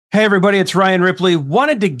Hey, everybody, it's Ryan Ripley.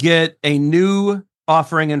 Wanted to get a new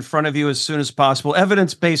offering in front of you as soon as possible,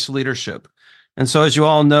 evidence-based leadership. And so, as you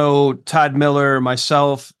all know, Todd Miller,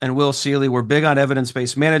 myself, and Will Seeley, we're big on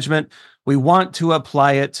evidence-based management. We want to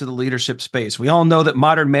apply it to the leadership space. We all know that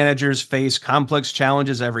modern managers face complex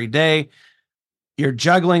challenges every day. You're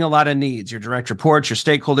juggling a lot of needs, your direct reports, your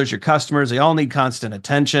stakeholders, your customers, they all need constant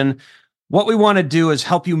attention. What we want to do is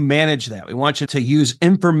help you manage that. We want you to use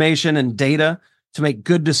information and data to make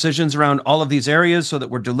good decisions around all of these areas so that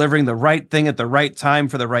we're delivering the right thing at the right time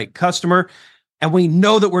for the right customer. And we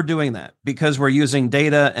know that we're doing that because we're using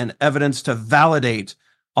data and evidence to validate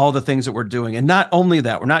all the things that we're doing. And not only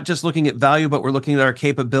that, we're not just looking at value, but we're looking at our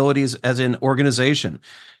capabilities as an organization.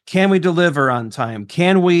 Can we deliver on time?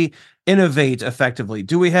 Can we innovate effectively?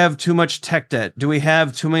 Do we have too much tech debt? Do we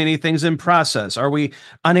have too many things in process? Are we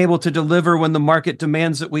unable to deliver when the market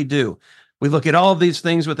demands that we do? We look at all of these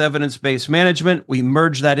things with evidence-based management. We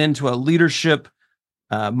merge that into a leadership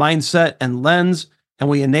mindset and lens, and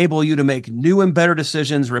we enable you to make new and better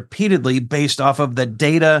decisions repeatedly based off of the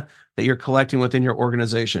data that you're collecting within your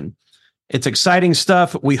organization. It's exciting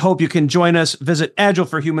stuff. We hope you can join us. Visit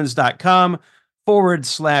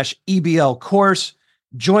agileforhumans.com/EBL course.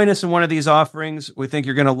 Join us in one of these offerings. We think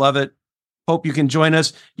you're going to love it. Hope you can join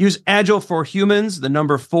us. Use Agile for Humans, the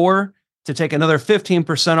number 4, to take another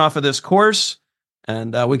 15% off of this course.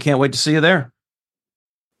 And we can't wait to see you there.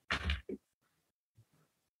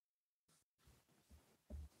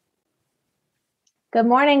 Good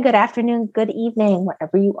morning, good afternoon, good evening,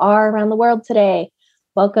 wherever you are around the world today.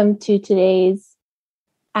 Welcome to today's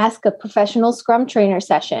Ask a Professional Scrum Trainer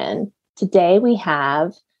session. Today we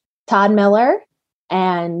have Todd Miller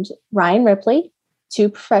and Ryan Ripley, 2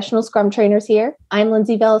 professional Scrum trainers here. I'm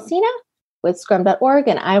Lindsay Vellicina with Scrum.org,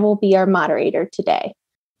 and I will be our moderator today.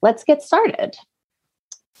 Let's get started.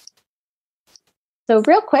 So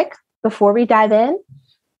real quick, before we dive in,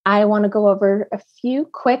 I want to go over a few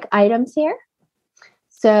quick items here.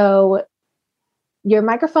 So your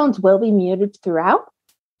microphones will be muted throughout.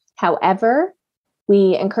 However,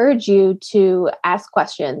 we encourage you to ask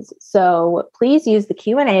questions. So please use the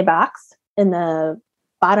Q&A box in the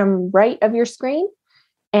bottom right of your screen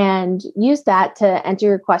and use that to enter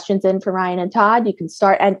your questions in for Ryan and Todd. You can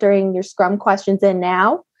start entering your Scrum questions in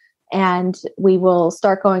now, and we will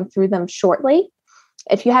start going through them shortly.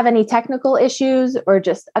 If you have any technical issues or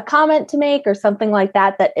just a comment to make or something like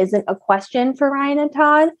that that isn't a question for Ryan and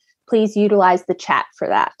Todd, please utilize the chat for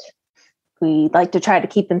that. We like to try to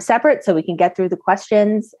keep them separate so we can get through the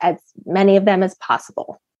questions, as many of them as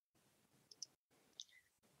possible.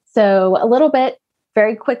 So a little bit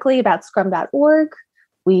very quickly about Scrum.org.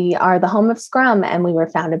 We are the home of Scrum, and we were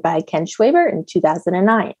founded by Ken Schwaber in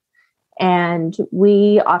 2009. And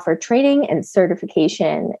we offer training and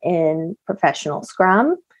certification in professional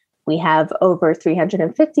Scrum. We have over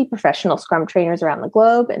 350 professional Scrum trainers around the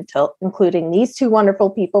globe, including these 2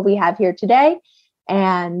 wonderful people we have here today.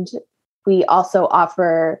 And we also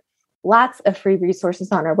offer lots of free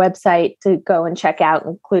resources on our website to go and check out,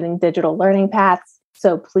 including digital learning paths.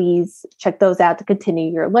 So please check those out to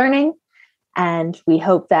continue your learning. And we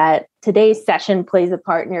hope that today's session plays a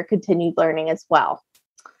part in your continued learning as well.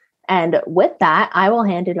 And with that, I will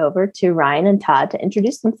hand it over to Ryan and Todd to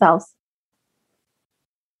introduce themselves.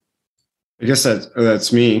 I guess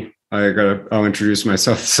that's me. I'll introduce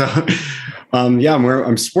myself. So,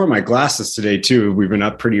 I'm sporting my glasses today too. We've been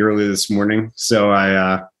up pretty early this morning, so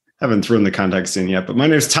I haven't thrown the contacts in yet. But my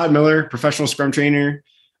name is Todd Miller, professional Scrum trainer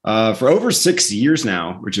for over 6 years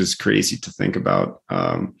now, which is crazy to think about.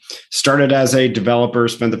 Started as a developer,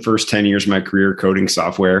 spent the first 10 years of my career coding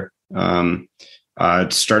software.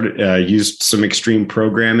 Used some extreme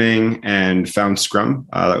programming and found Scrum.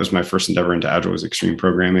 That was my first endeavor into Agile, was extreme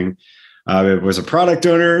programming. I was a product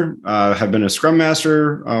owner, have been a Scrum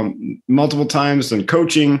Master multiple times, and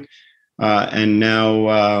coaching, and now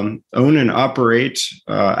own and operate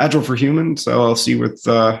Agile for Humans, LLC, with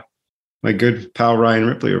my good pal Ryan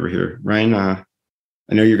Ripley over here. Ryan, I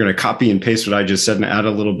know you're going to copy and paste what I just said and add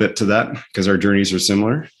a little bit to that because our journeys are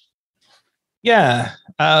similar. Yeah.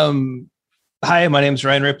 Hi, my name is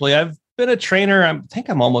Ryan Ripley. I've been a trainer. I think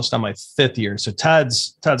I'm almost on my 5th year. So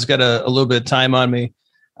Todd's got a little bit of time on me.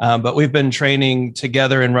 But we've been training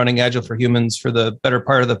together and running Agile for Humans for the better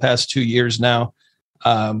part of the past 2 years now.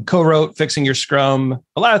 Co-wrote Fixing Your Scrum.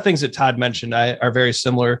 A lot of things that Todd mentioned are very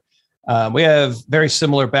similar. We have very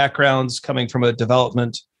similar backgrounds coming from a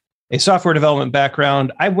software development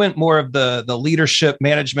background. I went more of the leadership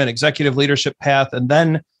management, executive leadership path, and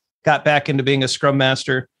then got back into being a Scrum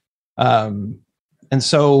Master. And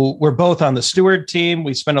so we're both on the steward team.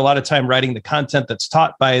 We spend a lot of time writing the content that's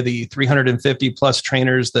taught by the 350 plus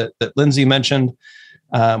trainers that Lindsay mentioned.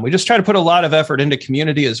 We just try to put a lot of effort into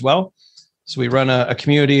community as well. So we run a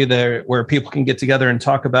community there where people can get together and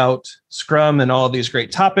talk about Scrum and all of these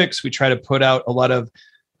great topics. We try to put out a lot of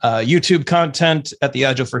YouTube content at the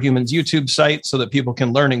Agile for Humans YouTube site so that people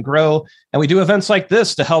can learn and grow. And we do events like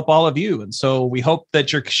this to help all of you. And so we hope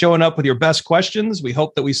that you're showing up with your best questions. We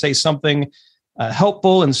hope that we say something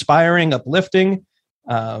helpful, inspiring, uplifting.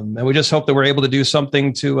 And we just hope that we're able to do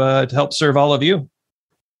something to help serve all of you.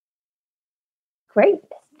 Great.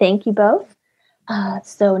 Thank you both.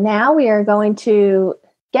 So now we are going to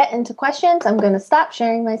get into questions. I'm going to stop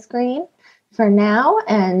sharing my screen for now,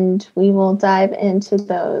 and we will dive into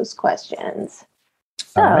those questions.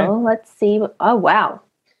 So Let's see. Oh, wow.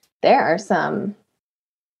 There are some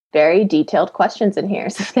very detailed questions in here.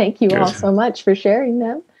 So thank you all so much for sharing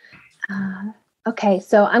them. Okay,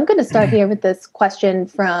 so I'm going to start here with this question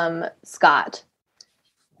from Scott.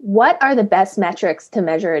 What are the best metrics to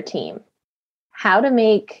measure a team? How to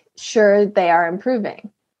make sure they are improving?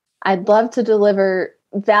 I'd love to deliver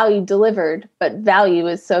value delivered, but value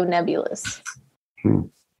is so nebulous.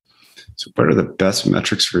 So what are the best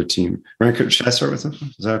metrics for a team? Ryan, should I start with them?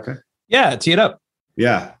 Is that okay? Yeah, tee it up.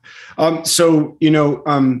 Yeah.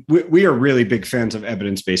 We are really big fans of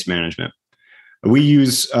evidence-based management. We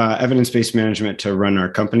use evidence-based management to run our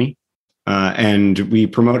company, and we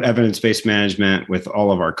promote evidence-based management with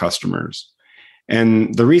all of our customers.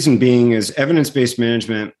 And the reason being is evidence-based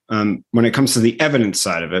management, when it comes to the evidence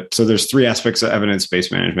side of it, so there's three aspects of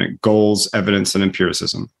evidence-based management: goals, evidence, and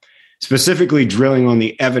empiricism. Specifically drilling on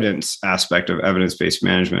the evidence aspect of evidence-based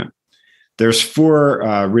management, there's four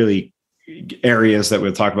really areas that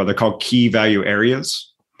we'll talk about. They're called key value areas.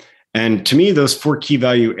 And to me, those four key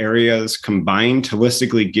value areas combined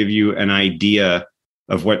holistically give you an idea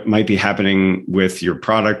of what might be happening with your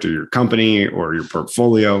product or your company or your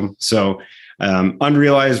portfolio. So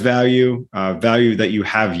unrealized value, value that you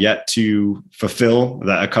have yet to fulfill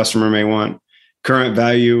that a customer may want; current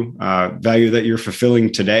value, value that you're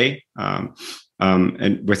fulfilling today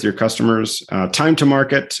and with your customers; time to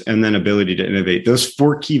market; and then ability to innovate. Those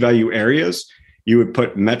four key value areas, you would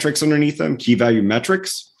put metrics underneath them, key value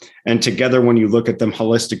metrics. And together, when you look at them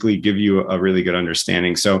holistically, give you a really good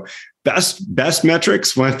understanding. So best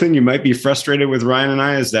metrics, one thing you might be frustrated with Ryan and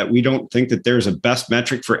I is that we don't think that there's a best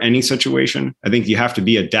metric for any situation. I think you have to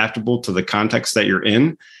be adaptable to the context that you're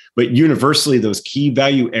in. But universally, those key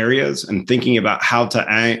value areas and thinking about how to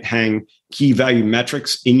hang key value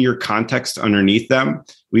metrics in your context underneath them,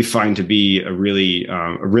 we find to be a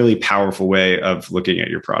really powerful way of looking at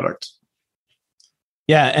your product.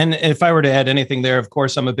 Yeah. And if I were to add anything there, of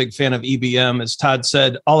course, I'm a big fan of EBM. As Todd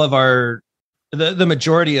said, all of the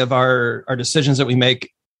majority of our decisions that we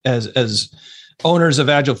make as owners of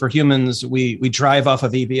Agile for Humans, we drive off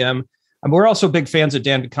of EBM. And we're also big fans of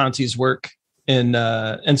Dan DeConte's work. And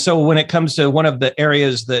so when it comes to one of the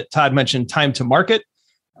areas that Todd mentioned, time to market,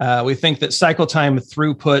 we think that cycle time,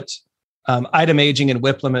 throughput, item aging, and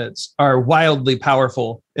WIP limits are wildly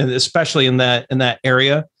powerful, and especially in that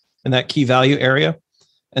area, in that key value area.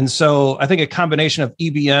 And so I think a combination of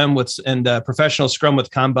EBM and professional Scrum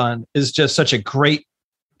with Kanban is just such a great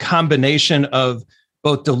combination of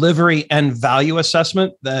both delivery and value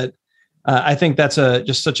assessment that I think that's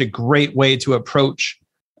just such a great way to approach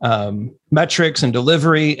metrics and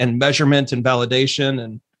delivery and measurement and validation.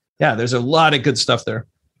 And yeah, there's a lot of good stuff there.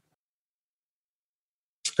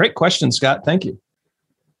 Great question, Scott. Thank you.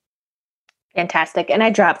 Fantastic. And I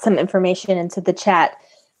dropped some information into the chat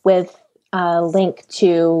with a link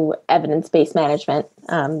to evidence-based management.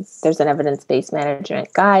 There's an evidence-based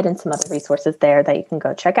management guide and some other resources there that you can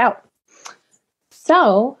go check out.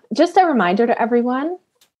 So just a reminder to everyone,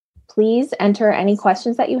 please enter any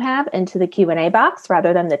questions that you have into the Q&A box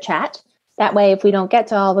rather than the chat. That way, if we don't get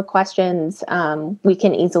to all the questions, we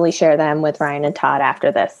can easily share them with Ryan and Todd after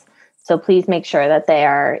this. So please make sure that they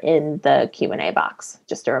are in the Q&A box.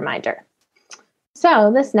 Just a reminder.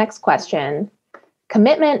 So this next question,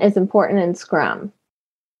 commitment is important in Scrum.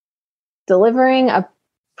 Delivering a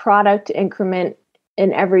product increment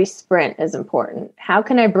in every sprint is important. How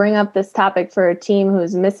can I bring up this topic for a team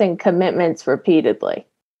who's missing commitments repeatedly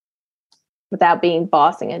without being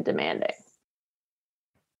bossing and demanding?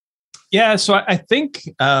 Yeah, so I think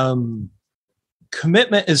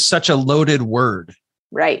commitment is such a loaded word,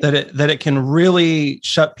 right? That it can really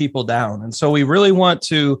shut people down. And so we really want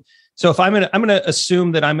to. So if I'm gonna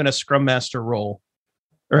assume that I'm in a Scrum Master role,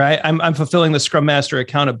 right? I'm fulfilling the Scrum Master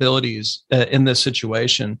accountabilities in this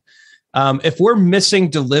situation. If we're missing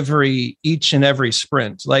delivery each and every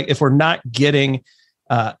sprint, like if we're not getting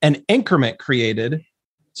an increment created,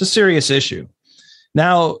 it's a serious issue.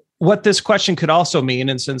 Now, what this question could also mean,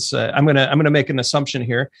 and since I'm gonna make an assumption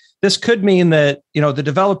here, this could mean that the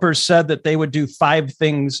developers said that they would do 5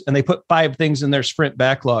 things, and they put 5 things in their sprint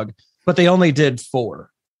backlog, but they only did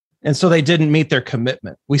 4, and so they didn't meet their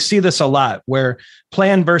commitment. We see this a lot, where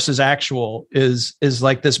plan versus actual is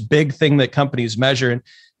like this big thing that companies measure,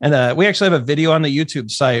 and we actually have a video on the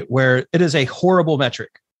YouTube site where it is a horrible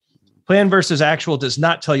metric. Plan versus actual does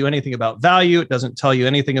not tell you anything about value. It doesn't tell you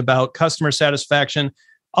anything about customer satisfaction.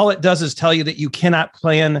 All it does is tell you that you cannot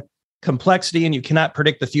plan complexity and you cannot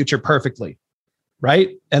predict the future perfectly,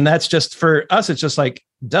 right? And that's just, for us, it's just like,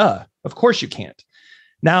 duh, of course you can't.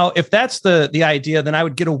 Now, if that's the idea, then I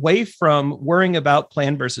would get away from worrying about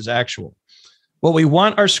plan versus actual. What we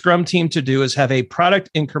want our Scrum team to do is have a product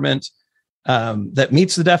increment that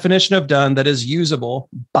meets the definition of done, that is usable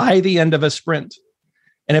by the end of a sprint.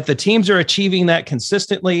 And if the teams are achieving that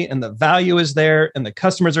consistently, and the value is there, and the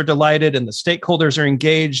customers are delighted, and the stakeholders are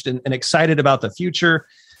engaged and excited about the future,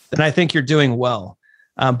 then I think you're doing well.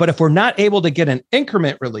 But if we're not able to get an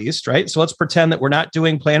increment released, right? So let's pretend that we're not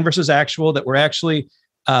doing plan versus actual, that we're actually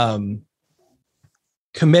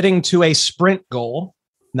committing to a sprint goal,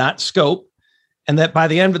 not scope, and that by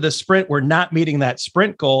the end of the sprint, we're not meeting that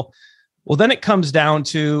sprint goal. Well, then it comes down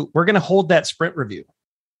to, we're going to hold that sprint review.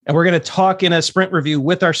 And we're going to talk in a sprint review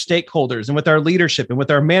with our stakeholders and with our leadership and with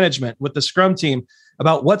our management, with the Scrum team,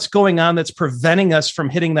 about what's going on that's preventing us from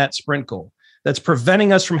hitting that sprint goal, that's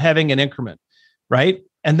preventing us from having an increment, right?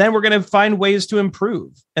 And then we're going to find ways to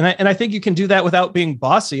improve. And I think you can do that without being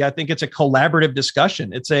bossy. I think it's a collaborative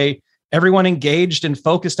discussion. It's everyone engaged and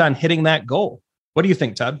focused on hitting that goal. What do you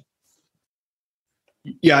think, Todd?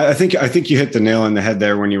 Yeah, I think you hit the nail on the head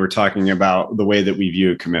there when you were talking about the way that we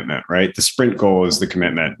view commitment, right? The sprint goal is the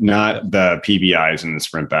commitment, not the PBIs in the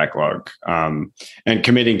sprint backlog. And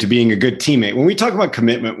committing to being a good teammate. When we talk about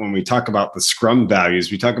commitment, when we talk about the Scrum values,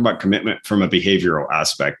 we talk about commitment from a behavioral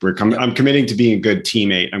aspect. I'm committing to being a good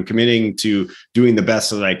teammate. I'm committing to doing the best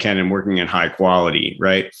that I can and working in high quality,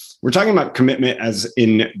 right? We're talking about commitment as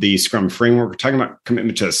in the Scrum framework. We're talking about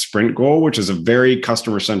commitment to a sprint goal, which is a very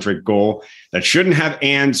customer-centric goal that shouldn't have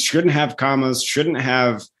ands, shouldn't have commas, shouldn't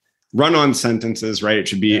have run-on sentences, right? It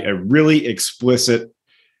should be a really explicit,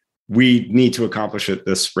 we need to accomplish it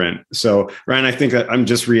this sprint. So, Ryan, I think that I'm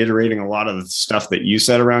just reiterating a lot of the stuff that you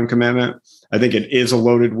said around commitment. I think it is a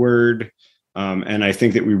loaded word. And I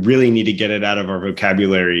think that we really need to get it out of our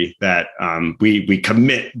vocabulary that we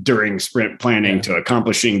commit during sprint planning to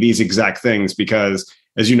accomplishing these exact things, because,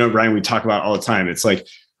 as you know, Ryan, we talk about all the time. It's like,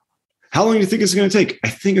 how long do you think it's going to take? I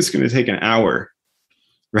think it's going to take an hour,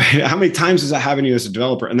 right? How many times does that happen to you as a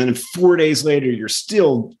developer? And then 4 days later, you're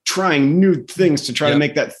still trying new things to try to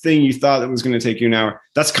make that thing you thought that was going to take you an hour.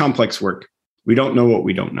 That's complex work. We don't know what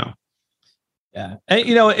we don't know. Yeah. And,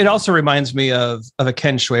 it also reminds me of a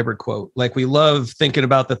Ken Schwaber quote. Like, we love thinking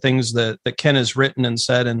about the things that Ken has written and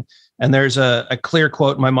said. And there's a clear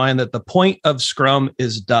quote in my mind that the point of Scrum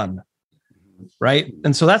is done. Right.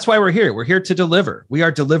 And so that's why we're here. We're here to deliver. We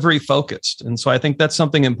are delivery focused. And so I think that's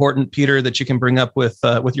something important, Peter, that you can bring up with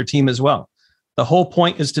your team as well. The whole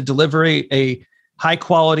point is to deliver a high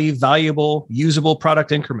quality, valuable, usable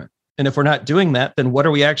product increment. And if we're not doing that, then what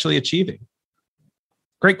are we actually achieving?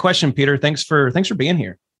 Great question, Peter. Thanks for being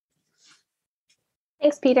here.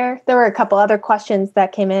 Thanks, Peter. There were a couple other questions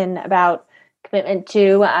that came in about commitment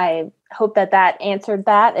too. I hope that answered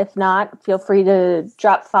that. If not, feel free to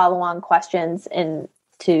drop follow-on questions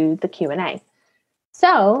into the Q&A.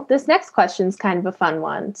 So this next question is kind of a fun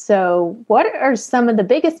one. So what are some of the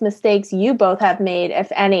biggest mistakes you both have made,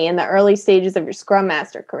 if any, in the early stages of your Scrum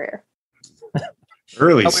Master career?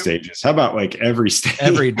 Early stages. How about like every stage?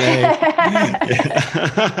 Every day.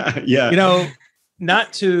 Yeah.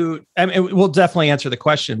 We'll definitely answer the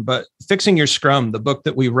question, but Fixing Your Scrum, the book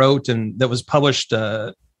that we wrote and that was published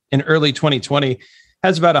in early 2020,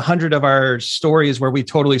 has about 100 of our stories where we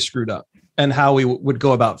totally screwed up and how we would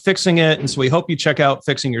go about fixing it. And so we hope you check out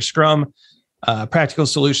Fixing Your Scrum, Practical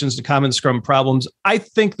Solutions to Common Scrum Problems. I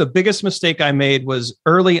think the biggest mistake I made was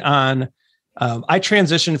early on. I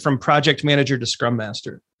transitioned from project manager to Scrum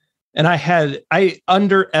Master, and I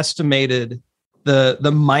underestimated the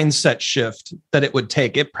mindset shift that it would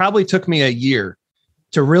take. It probably took me a year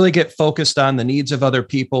to really get focused on the needs of other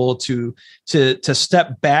people, to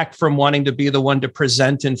step back from wanting to be the one to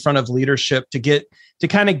present in front of leadership, to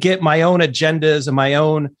kind of get my own agendas and my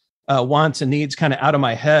own wants and needs kind of out of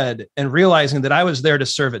my head, and realizing that I was there to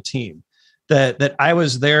serve a team, that I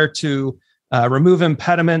was there to remove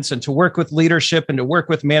impediments and to work with leadership and to work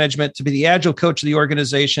with management, to be the agile coach of the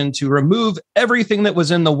organization, to remove everything that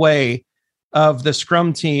was in the way of the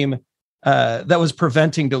Scrum team that was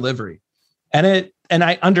preventing delivery. And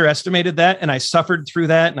I underestimated that, and I suffered through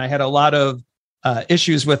that, and I had a lot of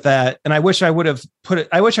issues with that. And I wish I would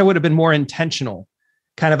have been more intentional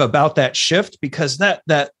kind of about that shift, because that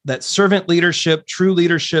servant leadership, true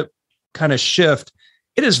leadership kind of shift,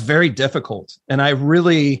 it is very difficult. And I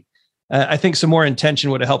really, I think some more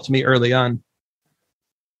intention would have helped me early on.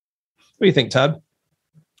 What do you think, Todd?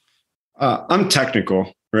 I'm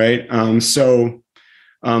technical, right? So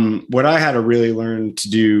what I had to really learn to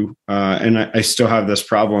do, and I still have this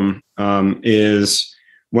problem, is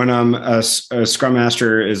when I'm a Scrum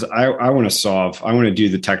Master, is I want to solve, I want to do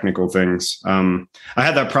the technical things. I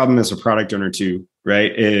had that problem as a product owner too,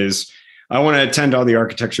 right? Is I want to attend all the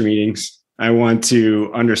architecture meetings. I want to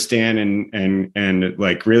understand and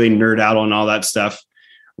like really nerd out on all that stuff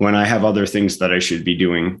when I have other things that I should be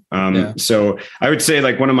doing. So I would say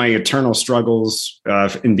like one of my eternal struggles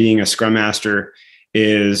in being a Scrum Master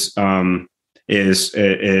is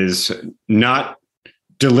not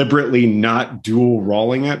deliberately not dual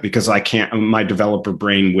rolling it, because I can't, my developer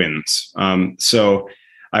brain wins. So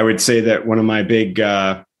I would say that one of my big,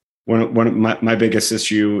 one of my biggest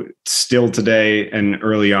issue still today and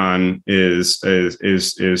early on is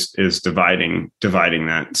dividing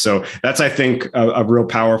that. So that's, I think, a real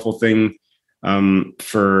powerful thing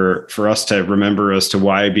for us to remember as to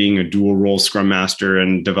why being a dual role Scrum Master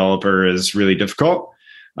and developer is really difficult.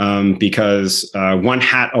 Because one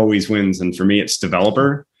hat always wins, and for me, it's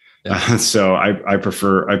developer. Yeah. So I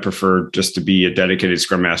prefer just to be a dedicated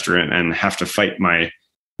Scrum Master and have to fight my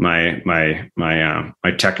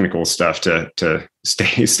technical stuff to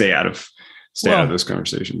stay out of those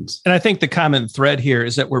conversations. And I think the common thread here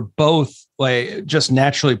is that we're both like just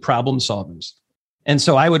naturally problem solvers. And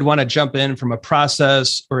so I would want to jump in from a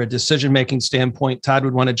process or a decision-making standpoint. Todd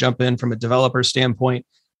would want to jump in from a developer standpoint.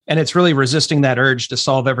 And it's really resisting that urge to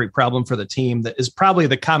solve every problem for the team that is probably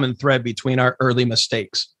the common thread between our early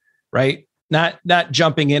mistakes, right? Not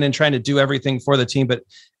jumping in and trying to do everything for the team, but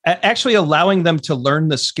actually allowing them to learn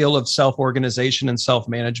the skill of self-organization and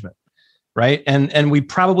self-management, right? And we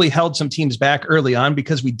probably held some teams back early on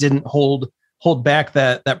because we didn't hold back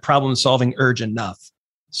that problem-solving urge enough.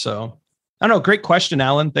 So I don't know. Great question,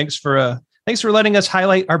 Alan. Thanks for letting us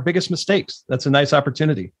highlight our biggest mistakes. That's a nice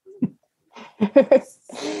opportunity.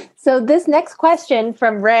 So this next question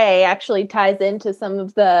from Ray actually ties into some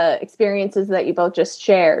of the experiences that you both just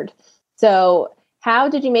shared. So how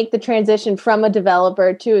did you make the transition from a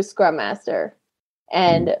developer to a Scrum Master?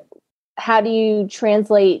 And how do you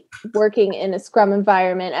translate working in a Scrum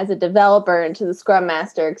environment as a developer into the Scrum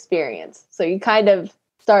Master experience? So you kind of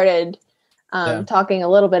started talking a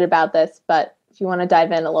little bit about this, but if you want to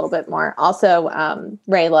dive in a little bit more. Also,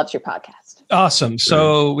 Ray loves your podcast. Awesome.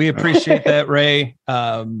 So we appreciate that, Ray.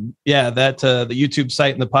 The YouTube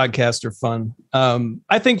site and the podcast are fun.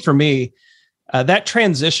 I think for me, that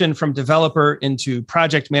transition from developer into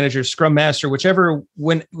project manager, Scrum Master, whichever,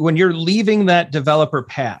 when you're leaving that developer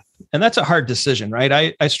path, and that's a hard decision,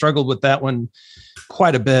 right? I struggled with that one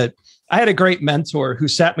quite a bit. I had a great mentor who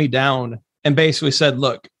sat me down and basically said,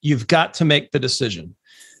 look, you've got to make the decision.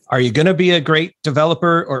 Are you going to be a great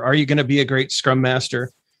developer or are you going to be a great Scrum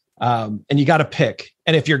Master? And you got to pick.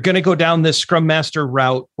 And if you're going to go down this Scrum Master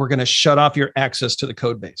route, we're going to shut off your access to the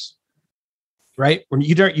code base, right? When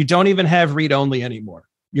you don't even have read only anymore.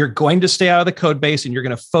 You're going to stay out of the code base and you're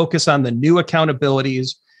going to focus on the new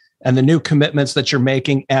accountabilities and the new commitments that you're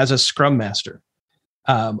making as a Scrum Master.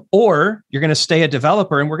 Or you're going to stay a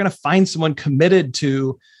developer and we're going to find someone committed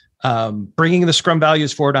to bringing the Scrum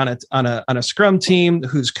values forward on a Scrum team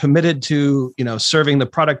who's committed to, serving the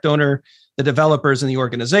product owner, the developers in the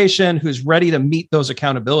organization, who's ready to meet those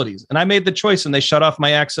accountabilities. And I made the choice and they shut off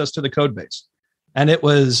my access to the code base. And it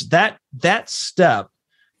was that step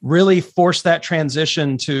really forced that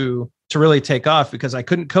transition to really take off because I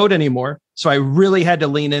couldn't code anymore. So I really had to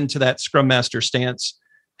lean into that Scrum Master stance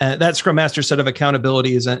and that Scrum Master set of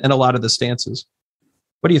accountabilities and a lot of the stances.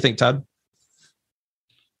 What do you think, Todd?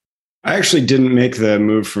 I actually didn't make the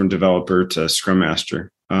move from developer to Scrum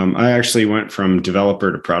Master. I actually went from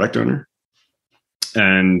developer to product owner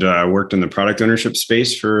and worked in the product ownership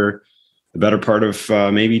space for the better part of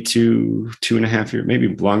maybe 2.5 years,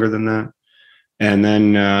 maybe longer than that. And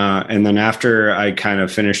then after I kind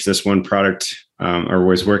of finished this one product or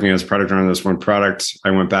was working as a product owner on this one product, I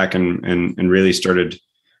went back and really started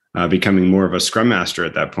becoming more of a Scrum Master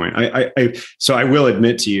at that point. So I will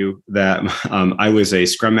admit to you that I was a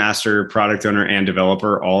Scrum Master, product owner, and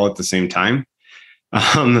developer all at the same time.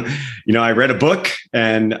 I read a book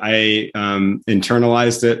and I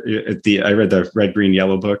internalized it. I read the Red, Green,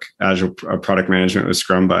 Yellow book, Agile Product Management with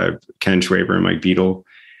Scrum by Ken Schwaber and Mike Beadle,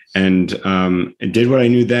 and did what I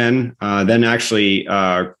knew then. Then actually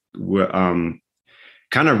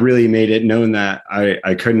kind of really made it known that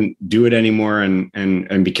I couldn't do it anymore,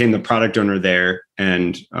 and became the product owner there.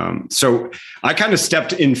 And so I kind of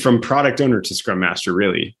stepped in from product owner to Scrum Master,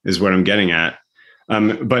 really, is what I'm getting at.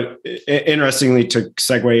 But interestingly, to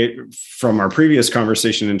segue from our previous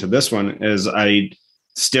conversation into this one, is I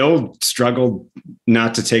still struggled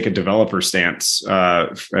not to take a developer stance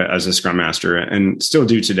as a Scrum Master, and still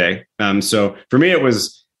do today. So for me, it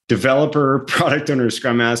was developer, product owner,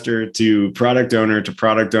 Scrum Master, to product owner,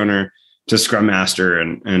 to Scrum Master,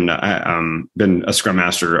 and I've been a Scrum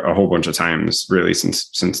Master a whole bunch of times, really,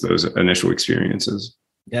 since those initial experiences.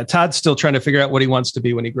 Yeah, Todd's still trying to figure out what he wants to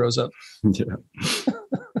be when he grows up. Yeah.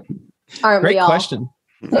 Aren't Great we all? question.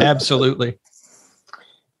 Absolutely.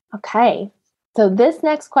 Okay. So this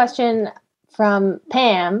next question from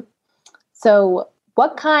Pam. So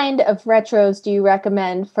what kind of retros do you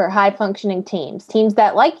recommend for high functioning teams? Teams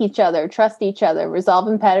that like each other, trust each other, resolve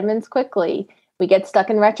impediments quickly. We get stuck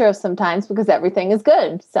in retros sometimes because everything is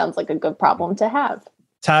good. Sounds like a good problem to have.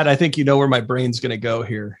 Todd, I think you know where my brain's going to go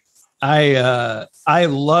here. I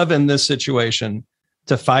love in this situation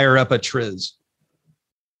to fire up a Triz.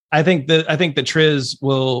 I think the Triz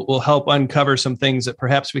will help uncover some things that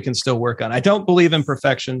perhaps we can still work on. I don't believe in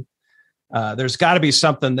perfection. There's got to be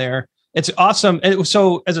something there. It's awesome. And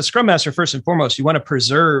so as a Scrum Master, first and foremost, you want to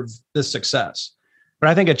preserve this success. But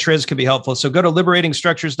I think a Triz could be helpful. So go to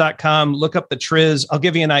liberatingstructures.com, look up the Triz. I'll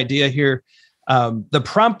give you an idea here. The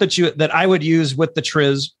prompt that I would use with the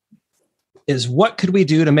Triz is, what could we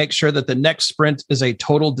do to make sure that the next sprint is a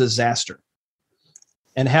total disaster?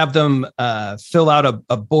 And have them fill out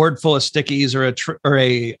a board full of stickies, or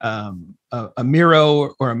a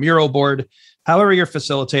Miro or a mural board, however you're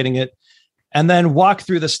facilitating it, and then walk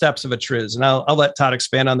through the steps of a Triz. And I'll let Todd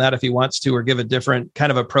expand on that if he wants to, or give a different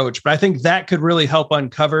kind of approach. But I think that could really help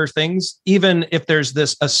uncover things, even if there's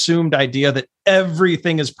this assumed idea that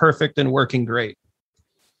everything is perfect and working great.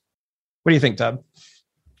 What do you think, Todd?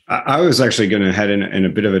 I was actually going to head in a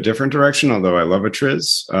bit of a different direction, although I love a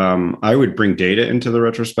Triz. I would bring data into the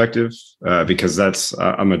retrospective because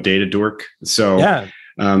I'm a data dork. So yeah.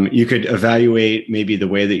 You could evaluate maybe the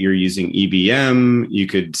way that you're using EBM. You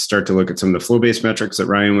could start to look at some of the flow-based metrics that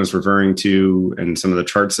Ryan was referring to, and some of the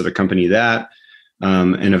charts that accompany that,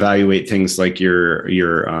 and evaluate things like if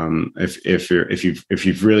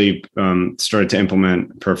you've really started to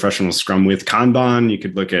implement professional Scrum with Kanban. You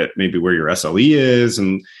could look at maybe where your SLE is,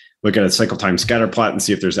 and look at a cycle time scatter plot and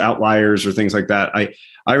see if there's outliers or things like that.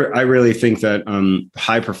 I really think that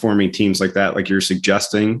high performing teams like that, like you're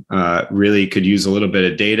suggesting, really could use a little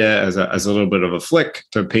bit of data as a little bit of a flick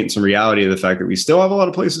to paint some reality of the fact that we still have a lot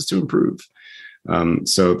of places to improve.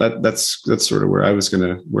 So that's sort of where I was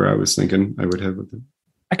thinking I would head with it.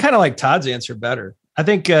 I kind of like Todd's answer better. I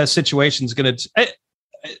think situation's going to.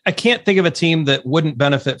 I can't think of a team that wouldn't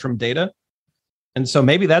benefit from data. And so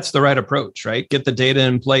maybe that's the right approach, right? Get the data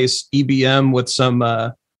in place, EBM with some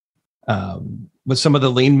of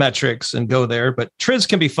the lean metrics, and go there. But Triz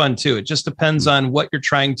can be fun too. It just depends on what you're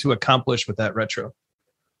trying to accomplish with that retro.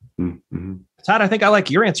 Mm-hmm. Todd, I think I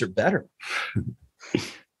like your answer better.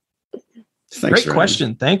 Thanks, Great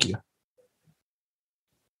question. Thank you.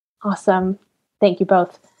 Awesome. Thank you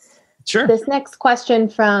both. Sure. This next question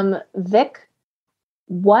from Vic.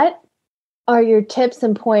 What are your tips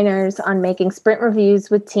and pointers on making sprint reviews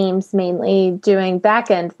with teams mainly doing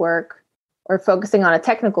back-end work or focusing on a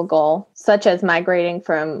technical goal, such as migrating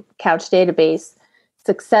from Couch database,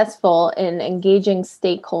 successful in engaging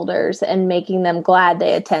stakeholders and making them glad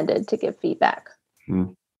they attended to give feedback?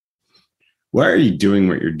 Why are you doing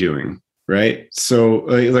what you're doing? Right. So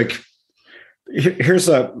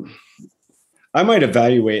I might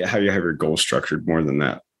evaluate how you have your goal structured more than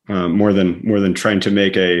that. More than trying to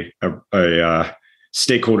make a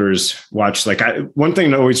stakeholders watch. One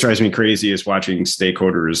thing that always drives me crazy is watching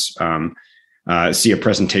stakeholders see a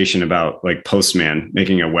presentation about like Postman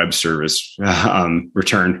making a web service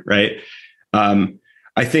return. Right.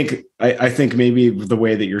 I think maybe the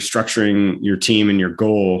way that you're structuring your team and your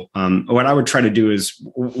goal, what I would try to do is,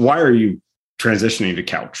 why are you transitioning to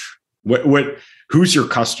Couch? Who's your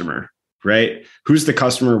customer? Right? Who's the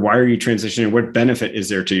customer? Why are you transitioning? What benefit is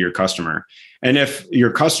there to your customer? And if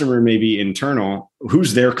your customer may be internal,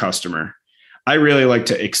 who's their customer? I really like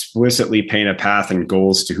to explicitly paint a path and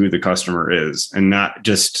goals to who the customer is, and not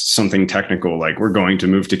just something technical like we're going to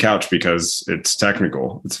move to Couch because it's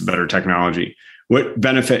technical. It's better technology. what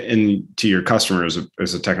benefit to your customers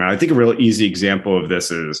as a technology. I think a real easy example of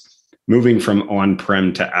this is moving from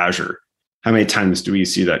on-prem to Azure. How many times do we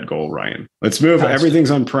see that goal, Ryan? Let's move,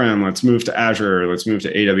 everything's on-prem. Let's move to Azure. Let's move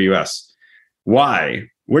to AWS. Why?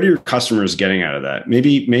 What are your customers getting out of that?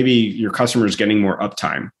 Maybe your customer is getting more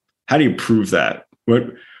uptime. How do you prove that?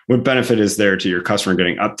 What benefit is there to your customer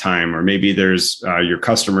getting uptime? Or maybe there's your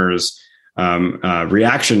customer's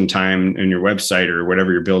reaction time in your website or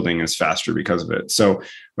whatever you're building is faster because of it. So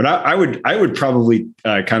what I would probably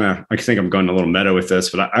I think I'm going a little meta with this,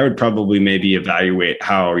 but I would probably maybe evaluate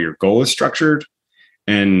how your goal is structured.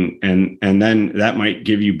 And then that might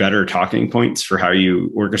give you better talking points for how you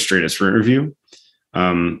orchestrate a sprint review.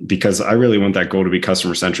 Because I really want that goal to be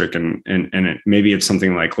customer centric, and maybe it's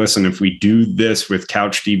something like, listen, if we do this with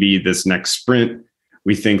CouchDB this next sprint,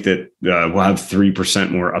 we think that we'll have 3%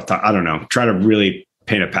 more uptime. I don't know. Try to really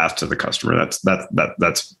paint a path to the customer.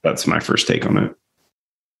 That's my first take on it.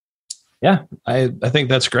 Yeah, I think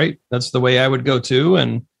that's great. That's the way I would go too.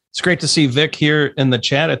 And it's great to see Vic here in the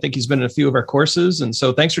chat. I think he's been in a few of our courses, and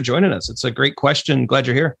so thanks for joining us. It's a great question. Glad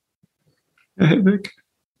you're here. Hey, Vic.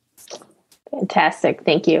 Fantastic.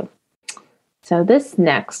 Thank you. So this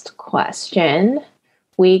next question,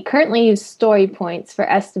 we currently use story points for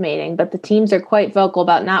estimating, but the teams are quite vocal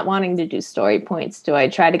about not wanting to do story points. Do I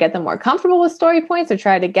try to get them more comfortable with story points or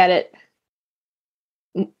try to get it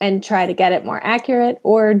more accurate?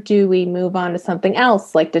 Or do we move on to something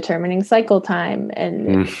else like determining cycle time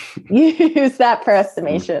and use that for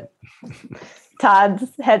estimation? Todd's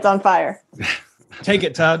head's on fire. Take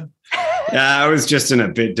it, Todd. Yeah, I was just in a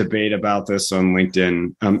big debate about this on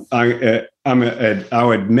LinkedIn.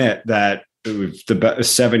 I'll admit that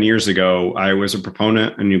 7 years ago, I was a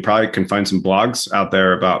proponent, and you probably can find some blogs out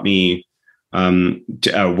there about me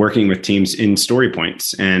working with teams in story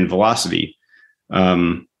points and velocity.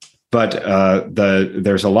 But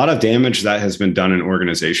there's a lot of damage that has been done in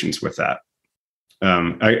organizations with that.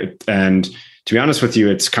 And to be honest with you,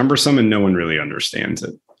 it's cumbersome and no one really understands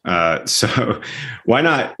it. So why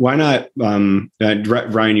not,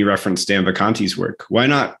 Ryan, you referenced Dan Vacanti's work. Why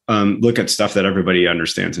not look at stuff that everybody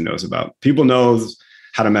understands and knows about? People know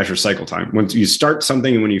how to measure cycle time. Once you start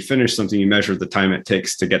something and when you finish something, you measure the time it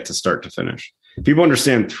takes to get to start to finish. People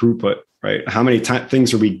understand throughput, right? How many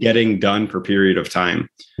things are we getting done per period of time?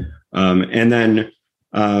 And then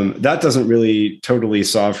that doesn't really totally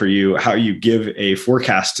solve for you how you give a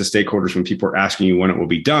forecast to stakeholders when people are asking you when it will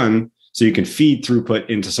be done. So you can feed throughput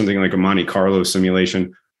into something like a Monte Carlo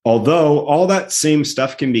simulation. Although all that same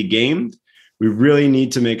stuff can be gamed, we really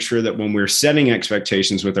need to make sure that when we're setting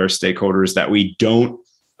expectations with our stakeholders, that we don't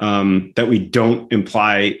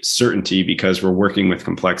imply certainty because we're working with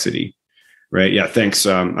complexity, right? Yeah, thanks.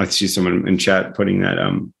 I see someone in chat putting that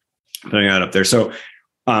up there. So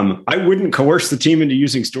I wouldn't coerce the team into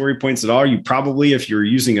using story points at all. You probably, if you're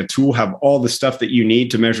using a tool, have all the stuff that you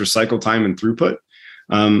need to measure cycle time and throughput.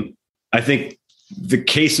 I think the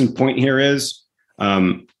case in point here is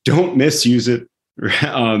don't misuse it,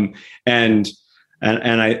 and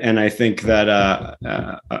I think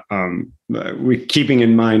that we keeping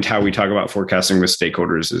in mind how we talk about forecasting with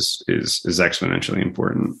stakeholders is exponentially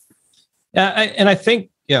important. Yeah, and I think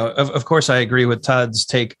of course I agree with Todd's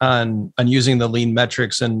take on using the lean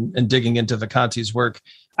metrics and digging into Vacanti's work.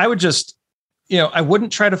 I would just I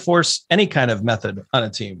wouldn't try to force any kind of method on a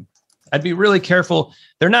team. I'd be really careful.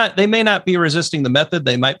 They may not be resisting the method.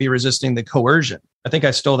 They might be resisting the coercion. I think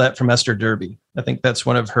I stole that from Esther Derby. I think that's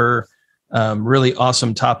one of her really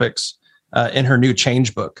awesome topics in her new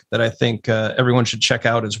change book that I think everyone should check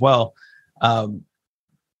out as well.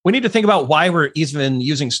 We need to think about why we're even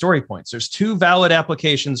using story points. There's two valid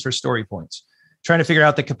applications for story points. Trying to figure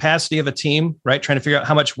out the capacity of a team, right? Trying to figure out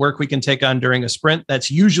how much work we can take on during a sprint.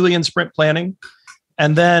 That's usually in sprint planning.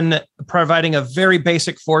 And then providing a very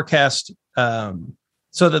basic forecast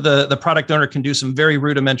so that the product owner can do some very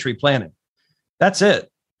rudimentary planning. That's it.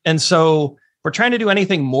 And so if we're trying to do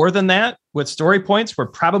anything more than that with story points, we're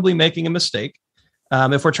probably making a mistake.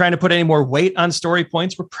 If we're trying to put any more weight on story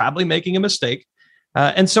points, we're probably making a mistake.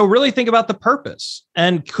 And so really think about the purpose.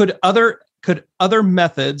 And could other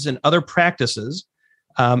methods and other practices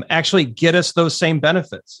actually get us those same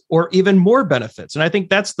benefits or even more benefits? And I think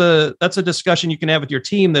that's a discussion you can have with your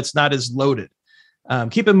team that's not as loaded.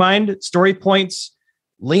 Keep in mind, story points,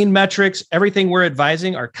 lean metrics, everything we're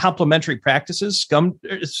advising are complementary practices. Scrum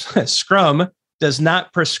does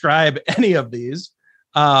not prescribe any of these.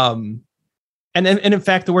 And in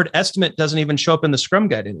fact, the word estimate doesn't even show up in the Scrum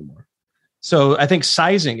guide anymore. So I think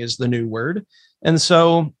sizing is the new word. And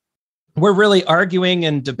so we're really arguing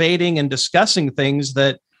and debating and discussing things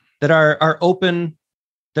that are open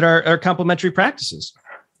that are complementary practices.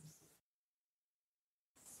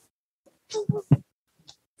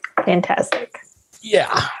 Fantastic.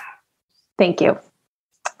 Yeah. Thank you.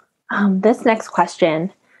 This next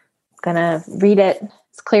question, I'm going to read it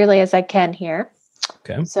as clearly as I can here.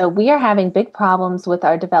 Okay. So we are having big problems with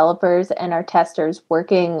our developers and our testers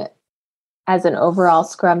working as an overall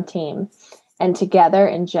Scrum team and together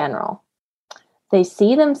in general. They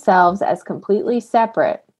see themselves as completely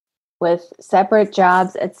separate with separate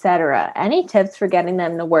jobs, etc. Any tips for getting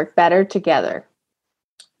them to work better together?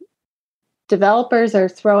 Developers are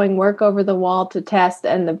throwing work over the wall to test,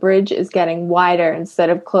 and the bridge is getting wider instead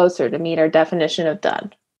of closer to meet our definition of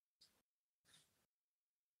done.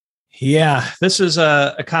 Yeah, this is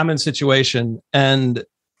a common situation. And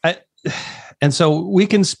so we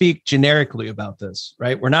can speak generically about this,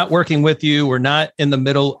 right? We're not working with you. We're not in the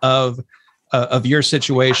middle of your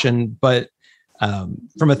situation. But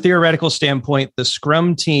from a theoretical standpoint, the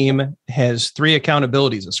Scrum team has 3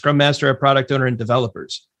 accountabilities: a Scrum Master, a product owner, and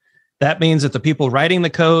developers. That means that the people writing the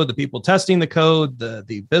code, the people testing the code,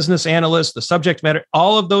 the business analysts, the subject matter,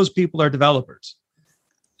 all of those people are developers.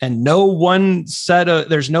 And no one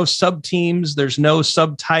there's no sub teams, there's no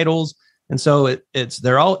subtitles. And so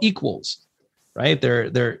they're all equals, right?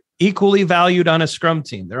 They're equally valued on a Scrum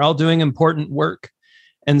team. They're all doing important work.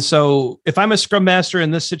 And so if I'm a Scrum Master in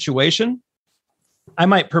this situation, I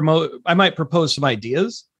might propose some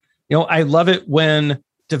ideas. I love it when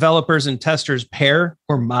developers and testers pair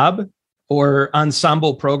or mob or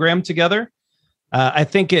ensemble program together. I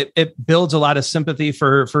think it builds a lot of sympathy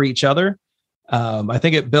for each other. I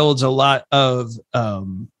think it builds a lot of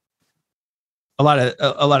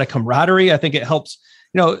camaraderie. I think it helps,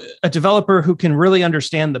 a developer who can really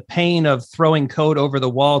understand the pain of throwing code over the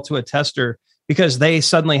wall to a tester because they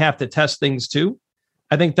suddenly have to test things too.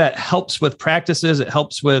 I think that helps with practices. It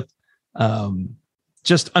helps with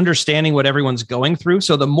just understanding what everyone's going through.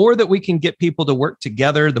 So the more that we can get people to work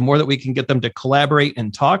together, the more that we can get them to collaborate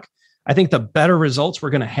and talk, I think the better results we're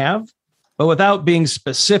going to have. But without being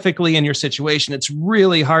specifically in your situation, it's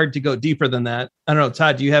really hard to go deeper than that. I don't know,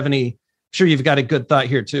 Todd, do you have any? I'm sure you've got a good thought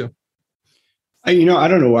here too. I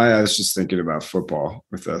don't know why I was just thinking about football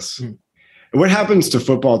with this. What happens to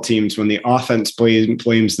football teams when the offense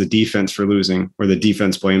blames the defense for losing, or the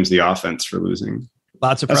defense blames the offense for losing?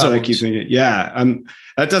 Lots of That's problems. what I keep thinking. Yeah,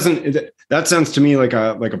 that sounds to me like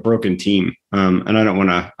a broken team. And I don't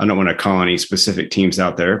want to call any specific teams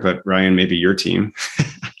out there, but Ryan, maybe your team.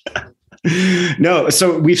 No,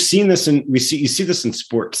 so we've seen this, and you see this in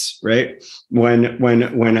sports, right? When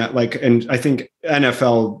and I think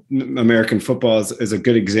NFL, American football is a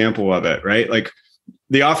good example of it, right? Like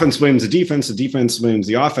the offense blames the defense blames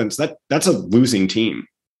the offense. That's a losing team.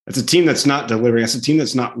 That's a team that's not delivering. That's a team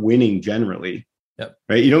that's not winning generally. Yep.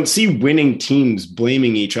 Right. You don't see winning teams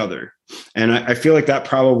blaming each other. And I feel like that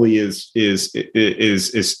probably is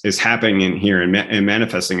happening in here and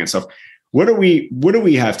manifesting itself. What do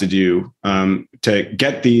we have to do to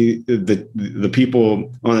get the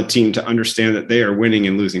people on the team to understand that they are winning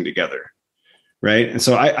and losing together? Right. And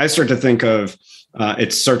so I start to think of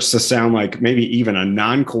it starts to sound like maybe even a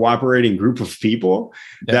non-cooperating group of people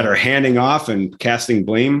that are handing off and casting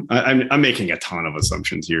blame. I'm making a ton of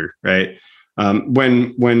assumptions here. Right.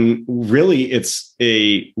 When really it's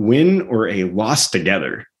a win or a loss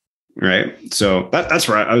together. Right. So that's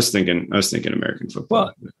right. I was thinking American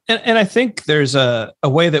football. Well, and I think there's a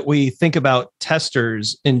way that we think about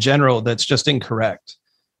testers in general that's just incorrect.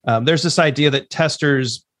 There's this idea that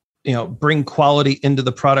testers, bring quality into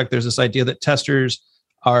the product. There's this idea that testers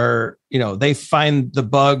are, they find the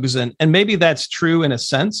bugs, and maybe that's true in a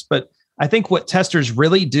sense, but I think what testers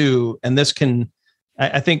really do, and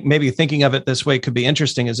I think maybe thinking of it this way could be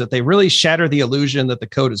interesting, is that they really shatter the illusion that the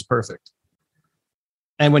code is perfect.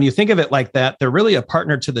 And when you think of it like that, they're really a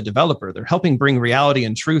partner to the developer. They're helping bring reality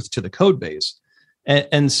and truth to the code base.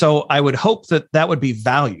 And so I would hope that would be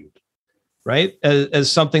valued, right?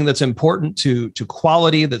 As something that's important to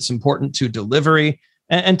quality, that's important to delivery.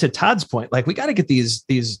 And to Todd's point, like we got to get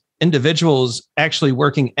these individuals actually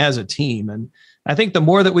working as a team. And I think the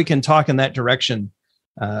more that we can talk in that direction,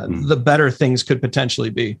 the better things could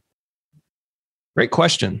potentially be. Great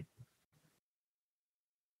question.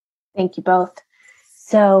 Thank you both.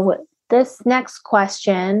 So this next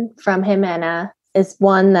question from Jimena is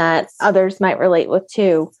one that others might relate with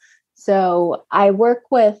too. So I work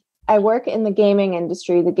in the gaming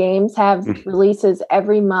industry. The games have releases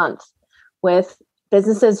every month with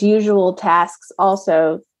business as usual tasks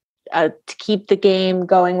also to keep the game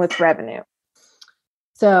going with revenue.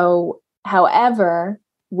 So, however,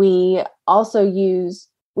 we also use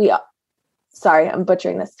sorry, I'm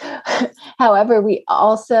butchering this. However, we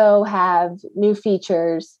also have new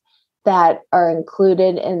features that are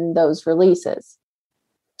included in those releases.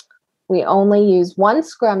 We only use one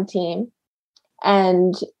Scrum team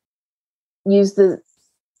and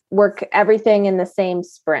work everything in the same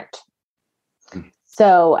sprint.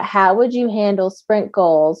 So how would you handle sprint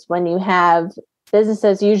goals when you have business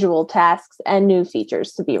as usual tasks and new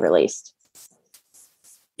features to be released?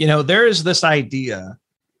 There is this idea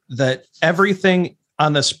that everything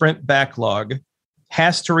on the sprint backlog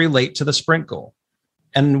has to relate to the sprint goal.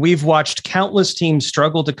 And we've watched countless teams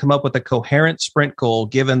struggle to come up with a coherent sprint goal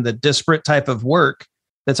given the disparate type of work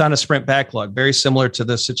that's on a sprint backlog, very similar to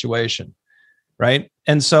this situation, right?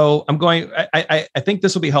 And so I think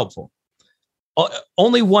this will be helpful.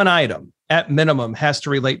 Only one item at minimum has to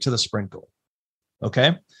relate to the sprint goal,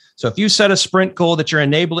 okay? So if you set a sprint goal that you're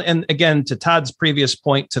enabling, and again, to Todd's previous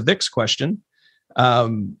point to Vic's question,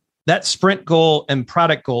 that sprint goal and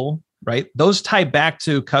product goal, right? Those tie back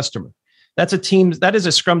to customer. That is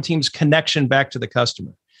a Scrum team's connection back to the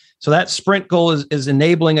customer. So that sprint goal is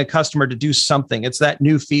enabling a customer to do something. It's that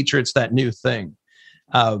new feature. It's that new thing.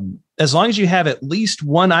 As long as you have at least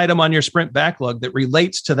one item on your sprint backlog that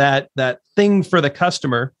relates to that thing for the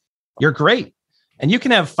customer, you're great. And you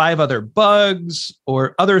can have 5 other bugs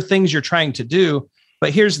or other things you're trying to do.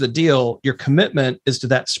 But here's the deal. Your commitment is to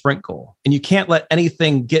that sprint goal. And you can't let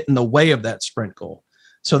anything get in the way of that sprint goal.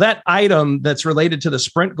 So that item that's related to the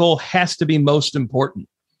sprint goal has to be most important.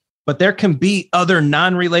 But there can be other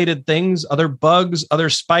non-related things, other bugs, other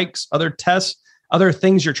spikes, other tests, other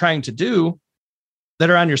things you're trying to do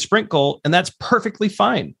that are on your sprint goal. And that's perfectly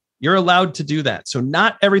fine. You're allowed to do that. So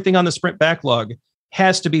not everything on the sprint backlog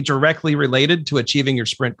has to be directly related to achieving your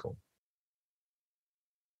sprint goal.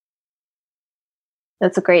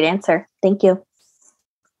 That's a great answer. Thank you.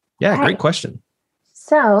 Yeah, great question.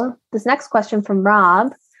 So this next question from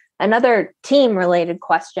Rob, another team related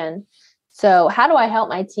question. So how do I help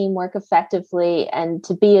my team work effectively and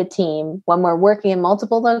to be a team when we're working in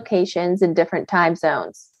multiple locations in different time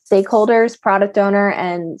zones? Stakeholders, product owner,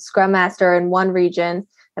 and Scrum Master in one region,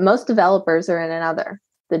 and most developers are in another.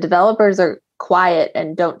 The developers are quiet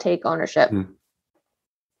and don't take ownership.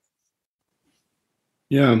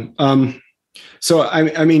 Yeah. So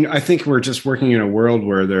I mean, I think we're just working in a world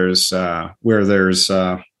where there's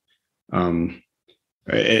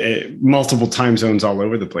multiple time zones all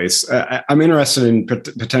over the place. I'm interested in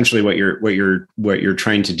potentially what you're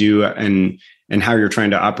trying to do and how you're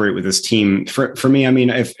trying to operate with this team. For me, I mean,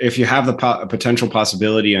 if you have the potential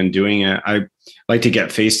possibility on doing it, I like to get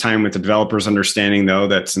FaceTime with the developers, understanding though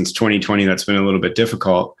that since 2020 that's been a little bit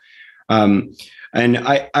difficult. And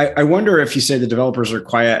I wonder if you say the developers are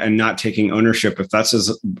quiet and not taking ownership, if that's,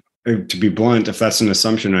 to be blunt, if that's an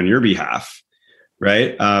assumption on your behalf,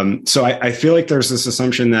 right? So I feel like there's this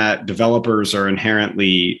assumption that developers are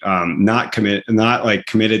inherently not committed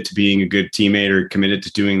to being a good teammate or committed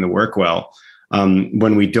to doing the work well,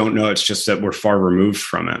 when we don't know. It's just that we're far removed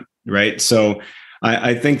from it, right? So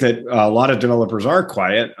I think that a lot of developers are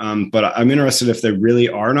quiet, but I'm interested if they really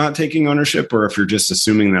are not taking ownership or if you're just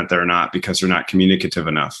assuming that they're not because they're not communicative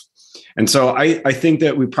enough. And so I think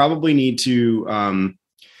that we probably need to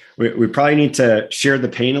share the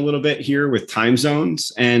pain a little bit here with time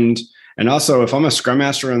zones. And also, if I'm a Scrum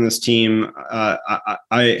Master on this team,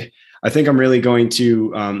 I think I'm really going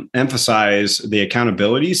to emphasize the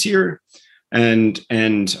accountabilities here. And I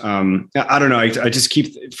don't know. I just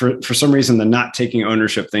keep for some reason the not taking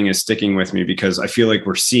ownership thing is sticking with me because I feel like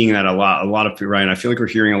we're seeing that a lot of people, right? And I feel like we're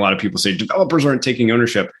hearing a lot of people say developers aren't taking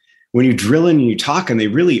ownership. When you drill in and you talk, and they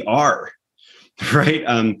really are, right?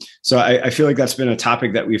 So I feel like that's been a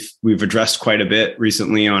topic that we've addressed quite a bit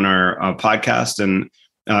recently on our podcast. And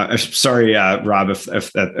sorry, Rob,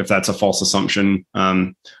 if that's a false assumption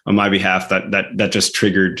on my behalf, that just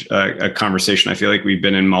triggered a conversation I feel like we've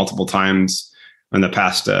been in multiple times in the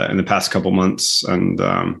past couple months, and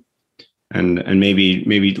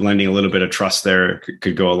maybe lending a little bit of trust there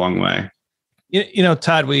could go a long way.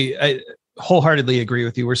 Todd, I wholeheartedly agree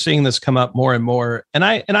with you. We're seeing this come up more and more, and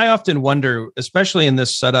I often wonder, especially in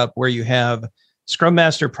this setup where you have Scrum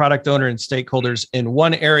Master, product owner, and stakeholders in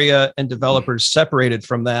one area and developers separated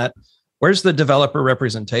from that, where's the developer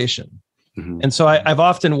representation? Mm-hmm. And so I've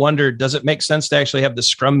often wondered, does it make sense to actually have the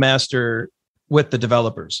Scrum Master with the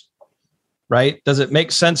developers, right? Does it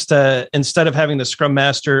make sense to, instead of having the Scrum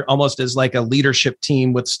Master almost as like a leadership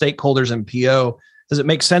team with stakeholders and PO, does it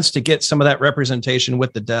make sense to get some of that representation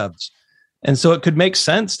with the devs? And so it could make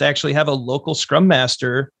sense to actually have a local Scrum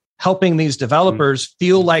Master helping these developers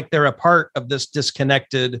feel like they're a part of this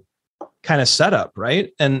disconnected kind of setup,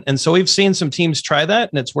 right? And so we've seen some teams try that,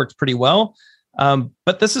 and it's worked pretty well.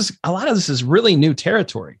 But a lot of this is really new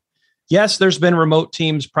territory. Yes, there's been remote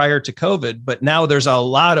teams prior to COVID, but now there's a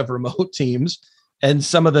lot of remote teams, and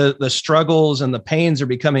some of the struggles and the pains are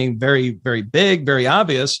becoming very, very big, very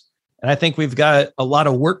obvious. And I think we've got a lot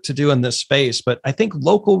of work to do in this space. But I think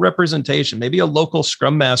local representation, maybe a local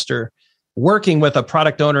Scrum Master working with a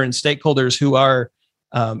product owner and stakeholders who are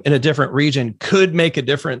in a different region could make a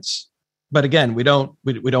difference. But again, we don't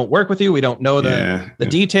work with you. We don't know the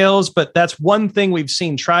details. But that's one thing we've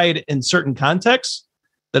seen tried in certain contexts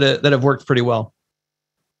that have worked pretty well.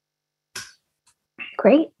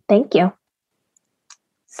 Great, thank you.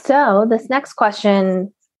 So this next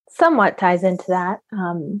question somewhat ties into that.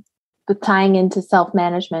 But tying into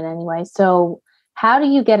self-management anyway. So how do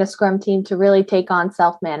you get a Scrum team to really take on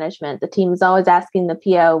self-management? The team is always asking the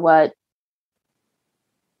PO what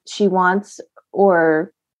she wants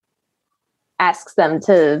or asks them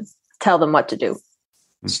to tell them what to do.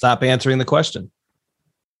 Stop answering the question.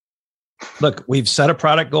 Look, we've set a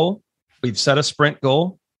product goal. We've set a sprint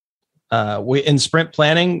goal. In sprint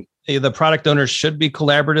planning, the product owners should be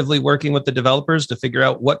collaboratively working with the developers to figure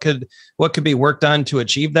out what could be worked on to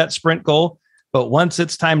achieve that sprint goal. But once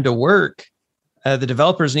it's time to work, the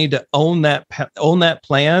developers need to own that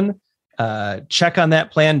plan, check on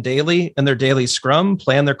that plan daily in their daily Scrum,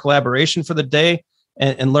 plan their collaboration for the day,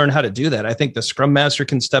 and learn how to do that. I think the Scrum Master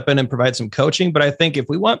can step in and provide some coaching. But I think if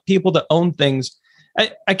we want people to own things,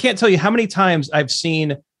 I can't tell you how many times I've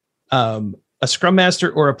seen a Scrum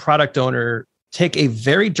Master or a product owner take a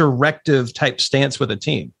very directive type stance with a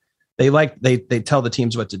team. They tell the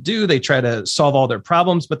teams what to do. They try to solve all their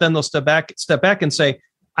problems, but then they'll step back and say,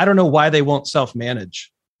 I don't know why they won't self-manage.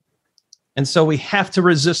 And so we have to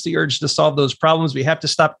resist the urge to solve those problems. We have to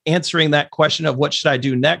stop answering that question of what should I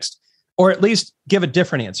do next, or at least give a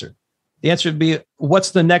different answer. The answer would be,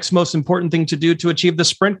 what's the next most important thing to do to achieve the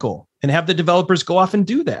sprint goal? And have the developers go off and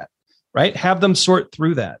do that, right? Have them sort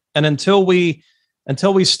through that. And until we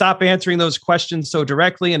stop answering those questions so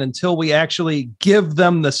directly, and until we actually give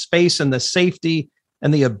them the space and the safety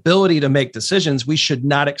and the ability to make decisions, we should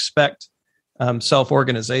not expect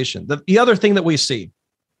self-organization. The other thing that we see,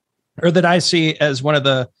 or that I see as one of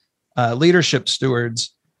the leadership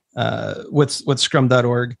stewards with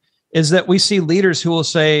Scrum.org, is that we see leaders who will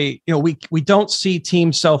say, we don't see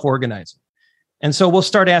teams self-organizing. And so we'll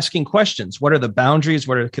start asking questions. What are the boundaries?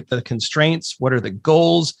 What are the constraints? What are the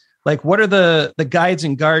goals? Like, what are the guides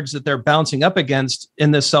and guards that they're bouncing up against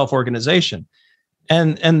in this self-organization?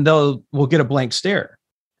 And we'll get a blank stare.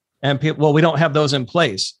 And people, well, we don't have those in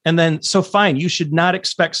place. And then, so fine, you should not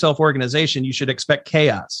expect self-organization. You should expect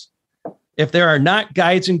chaos. If there are not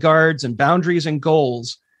guides and guards and boundaries and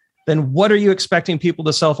goals, then what are you expecting people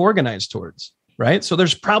to self-organize towards, right? So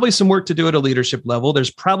there's probably some work to do at a leadership level.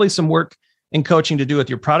 There's probably some work in coaching to do with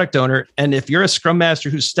your product owner. And if you're a Scrum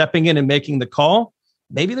Master who's stepping in and making the call,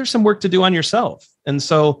 maybe there's some work to do on yourself. And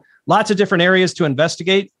so lots of different areas to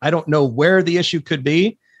investigate. I don't know where the issue could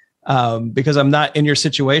be because I'm not in your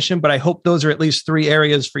situation, but I hope those are at least 3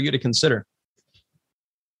 areas for you to consider.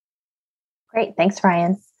 Great. Thanks,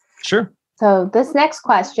 Ryan. Sure. So this next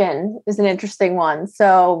question is an interesting one.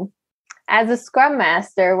 So as a Scrum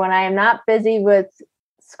Master, when I am not busy with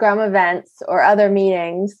Scrum events or other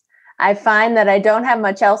meetings, I find that I don't have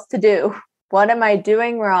much else to do. What am I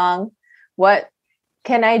doing wrong? What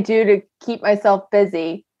can I do to keep myself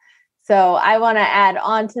busy? So I want to add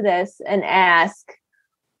on to this and ask,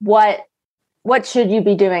 what should you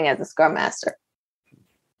be doing as a Scrum Master?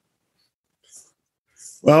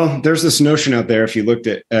 Well, there's this notion out there, if you looked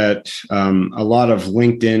at a lot of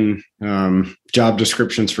LinkedIn job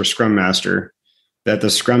descriptions for Scrum Master, that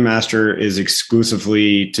the Scrum Master is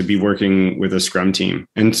exclusively to be working with a Scrum team.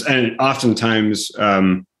 And oftentimes,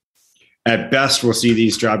 at best, we'll see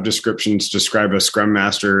these job descriptions describe a Scrum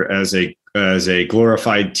Master as a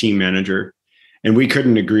glorified team manager. And we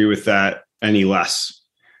couldn't agree with that any less.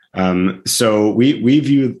 So we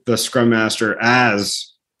view the Scrum Master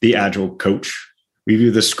as the Agile coach. We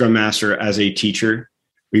view the Scrum Master as a teacher.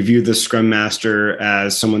 We view the Scrum Master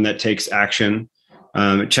as someone that takes action.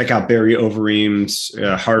 Check out Barry Overeem's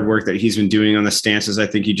hard work that he's been doing on the stances. I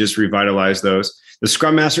think he just revitalized those. The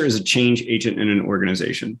Scrum Master is a change agent in an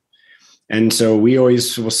organization. And so we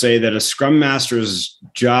always will say that a Scrum Master's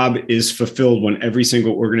job is fulfilled when every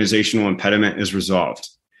single organizational impediment is resolved.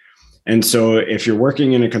 And so if you're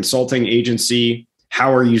working in a consulting agency,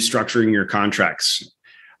 how are you structuring your contracts?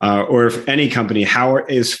 Or if any company, how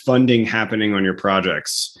is funding happening on your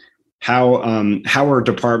projects? How are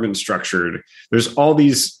departments structured? There's all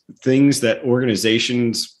these things that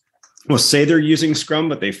organizations will say they're using Scrum,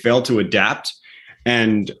 but they fail to adapt.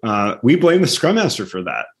 And we blame the Scrum Master for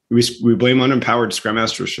that. We blame unempowered Scrum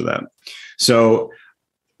Masters for that. So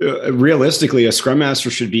realistically, a Scrum Master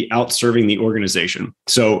should be out serving the organization.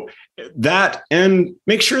 So that, and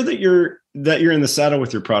make sure that you're in the saddle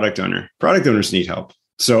with your product owner. Product owners need help.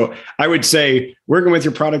 So I would say working with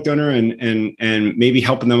your product owner and maybe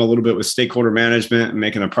helping them a little bit with stakeholder management and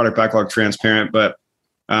making the product backlog transparent, but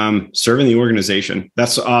serving the organization.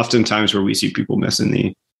 That's oftentimes where we see people missing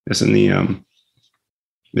the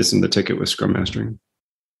ticket with Scrum Mastering.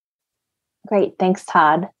 Great. Thanks,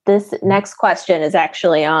 Todd. This next question is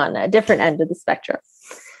actually on a different end of the spectrum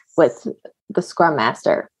with the Scrum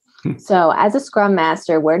Master. So as a Scrum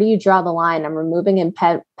Master, where do you draw the line on removing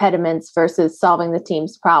impediments versus solving the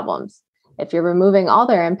team's problems? If you're removing all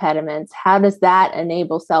their impediments, how does that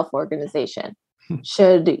enable self-organization?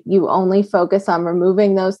 Should you only focus on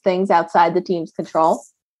removing those things outside the team's control?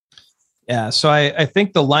 Yeah, so I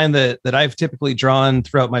think the line that I've typically drawn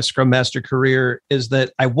throughout my Scrum Master career is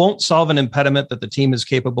that I won't solve an impediment that the team is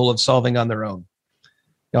capable of solving on their own.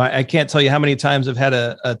 You know, I can't tell you how many times I've had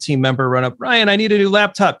a team member run up, Ryan, I need a new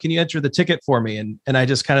laptop. Can you enter the ticket for me? And I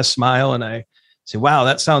just kind of smile and I say, wow,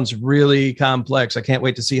 that sounds really complex. I can't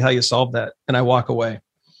wait to see how you solve that. And I walk away.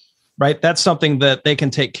 Right? That's something that they can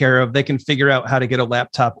take care of. They can figure out how to get a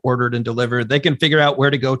laptop ordered and delivered. They can figure out where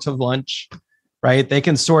to go to lunch. Right? They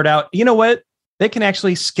can sort out, you know what? They can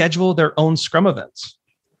actually schedule their own Scrum events.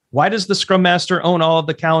 Why does the Scrum Master own all of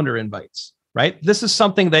the calendar invites? Right? This is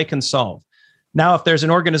something they can solve. Now, if there's an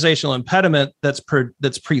organizational impediment that's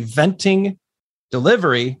preventing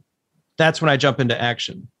delivery, that's when I jump into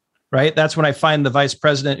action. Right? That's when I find the vice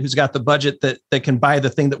president who's got the budget that can buy the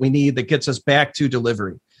thing that we need that gets us back to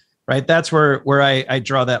delivery. Right? That's where I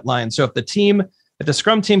draw that line. So if the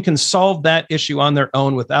Scrum team can solve that issue on their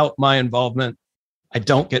own without my involvement, I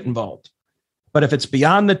don't get involved. But if it's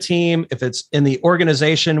beyond the team, if it's in the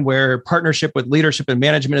organization where partnership with leadership and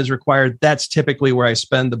management is required, that's typically where I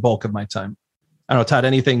spend the bulk of my time. I don't know, Todd,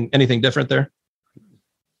 anything different there?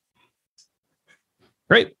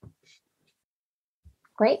 Great.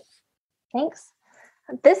 Thanks.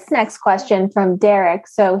 This next question from Derek.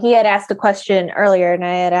 So he had asked a question earlier and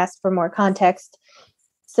I had asked for more context.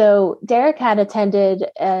 So Derek had attended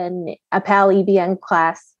a PAL EBM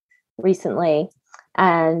class recently,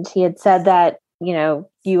 and he had said that,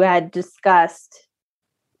 you had discussed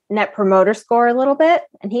Net Promoter Score a little bit,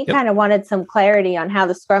 and he kind of wanted some clarity on how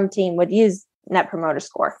the Scrum team would use Net Promoter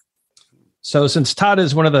Score. So since Todd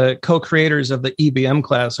is one of the co-creators of the EBM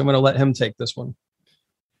class, I'm going to let him take this one.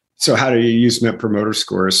 So how do you use Net Promoter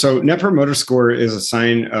Score? So Net Promoter Score is a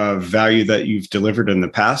sign of value that you've delivered in the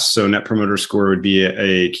past. So Net Promoter Score would be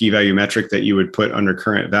a key value metric that you would put under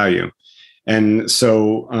current value. And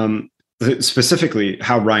so specifically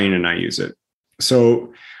how Ryan and I use it.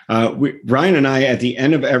 So Ryan and I, at the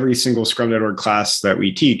end of every single Scrum.org class that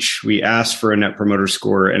we teach, we ask for a Net Promoter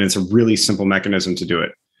Score, and it's a really simple mechanism to do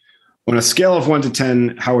it. On a scale of 1 to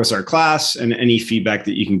 10, how was our class? And any feedback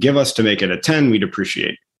that you can give us to make it a 10, we'd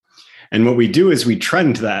appreciate. And what we do is we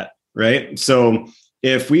trend that, right? So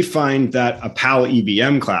if we find that a PAL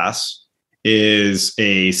EBM class is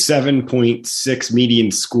a 7.6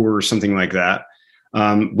 median score or something like that,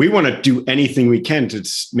 we want to do anything we can to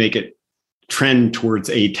make it trend towards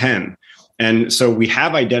a 10. And so we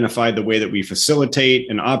have identified the way that we facilitate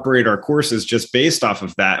and operate our courses just based off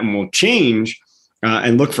of that, and we'll change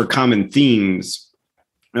and look for common themes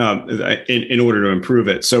in order to improve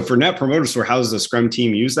it. So for Net Promoter Score, how does the Scrum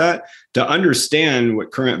team use that? To understand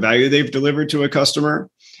what current value they've delivered to a customer.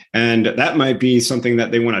 And that might be something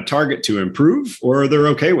that they want to target to improve or they're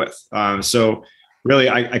okay with. So really,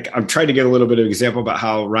 I've tried to get a little bit of example about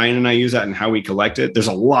how Ryan and I use that and how we collect it. There's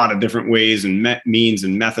a lot of different ways and means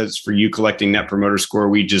and methods for you collecting Net Promoter Score.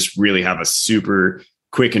 We just really have a super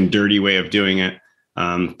quick and dirty way of doing it.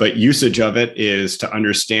 But usage of it is to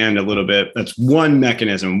understand a little bit. That's one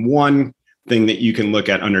mechanism, one thing that you can look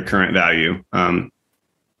at under current value.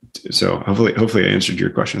 So hopefully I answered your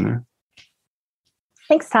question there.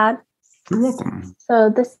 Thanks, Todd. You're welcome. So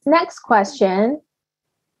this next question.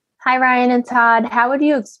 Hi, Ryan and Todd. How would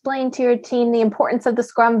you explain to your team the importance of the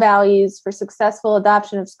Scrum values for successful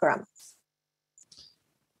adoption of Scrum?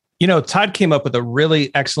 Todd came up with a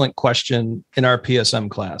really excellent question in our PSM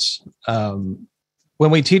class. When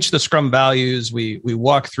we teach the Scrum values, we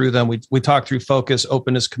walk through them. We talk through focus,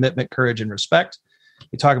 openness, commitment, courage, and respect.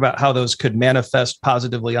 We talk about how those could manifest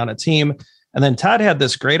positively on a team. And then Todd had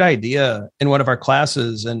this great idea in one of our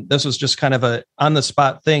classes, and this was just kind of a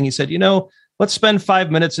on-the-spot thing. He said, let's spend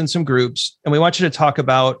 5 minutes in some groups, and we want you to talk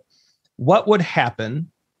about what would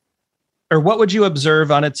happen what would you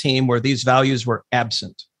observe on a team where these values were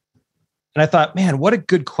absent? And I thought, man, what a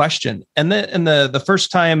good question. And then the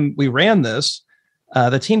first time we ran this,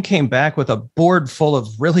 the team came back with a board full of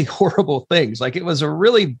really horrible things. Like it was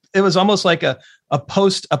almost like a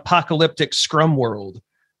post-apocalyptic Scrum world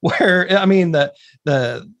where, I mean,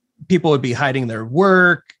 the people would be hiding their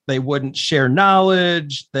work. They wouldn't share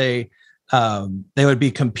knowledge. They would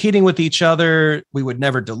be competing with each other. We would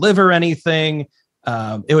never deliver anything.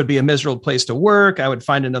 It would be a miserable place to work. I would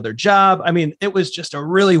find another job. I mean, it was just a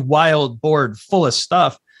really wild board full of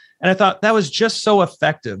stuff. And I thought that was just so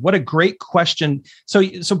effective. What a great question. So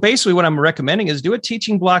basically what I'm recommending is do a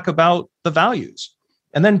teaching block about the values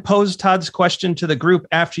and then pose Todd's question to the group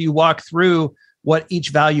after you walk through what each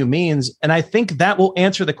value means. And I think that will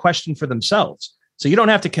answer the question for themselves. So you don't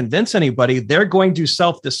have to convince anybody. They're going to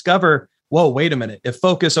self-discover, whoa, wait a minute. If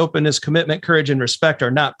focus, openness, commitment, courage, and respect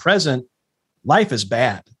are not present, life is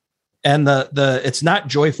bad. And it's not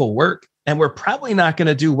joyful work. And we're probably not going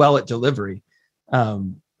to do well at delivery.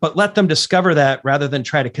 But let them discover that rather than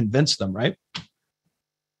try to convince them, right?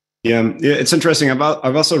 Yeah, it's interesting.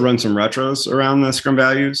 I've also run some retros around the Scrum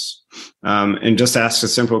values and just ask a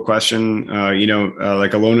simple question,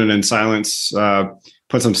 like alone and in silence,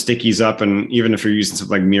 put some stickies up. And even if you're using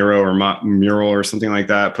something like Miro or Mural or something like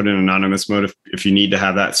that, put in anonymous mode if you need to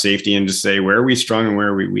have that safety and just say, where are we strong and where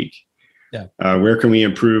are we weak? Yeah. Where can we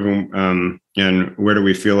improve and where do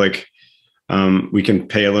we feel like we can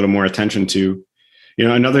pay a little more attention to?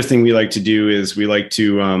 Another thing we like to do is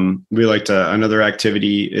another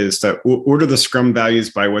activity is to order the Scrum values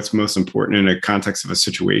by what's most important in a context of a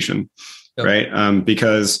situation, yep. Right?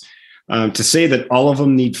 Because to say that all of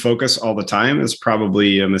them need focus all the time is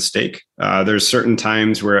probably a mistake. There's certain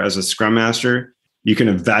times where as a Scrum Master, you can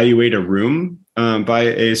evaluate a room by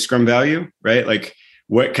a Scrum value, right? Like,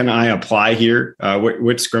 what can I apply here?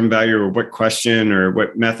 What Scrum value or what question or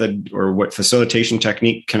what method or what facilitation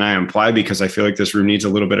technique can I apply? Because I feel like this room needs a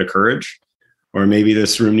little bit of courage, or maybe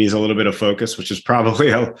this room needs a little bit of focus, which is probably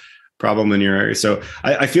a problem in your area. So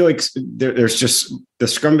I feel like there's just the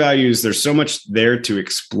Scrum values. There's so much there to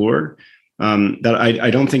explore that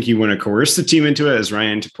I don't think you want to coerce the team into it, as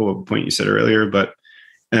Ryan, to pull a point you said earlier, but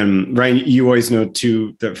Ryan, you always know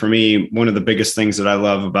too, that for me, one of the biggest things that I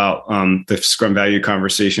love about the Scrum value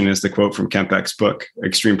conversation is the quote from Kent Beck's book,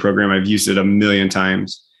 Extreme Program. I've used it a million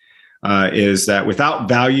times, is that without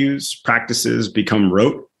values, practices become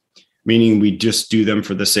rote, meaning we just do them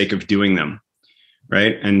for the sake of doing them,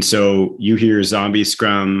 right? And so you hear zombie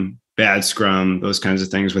Scrum, bad Scrum, those kinds of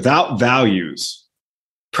things. Without values,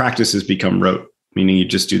 practices become rote, meaning you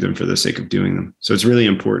just do them for the sake of doing them. So it's really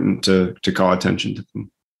important to call attention to them.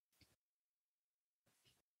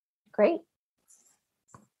 Great.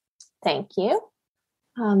 Thank you.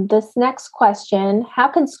 This next question, how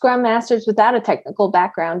can Scrum Masters without a technical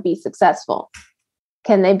background be successful?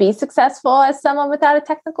 Can they be successful as someone without a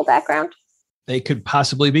technical background? They could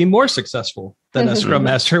possibly be more successful than a Scrum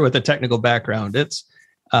Master with a technical background. It's,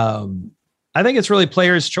 I think it's really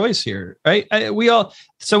player's choice here, right?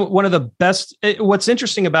 So one of the best, what's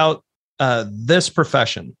interesting about this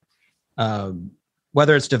profession,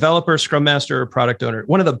 whether it's developer, Scrum Master, or product owner,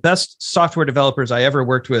 one of the best software developers I ever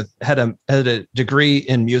worked with had a degree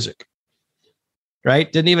in music, right?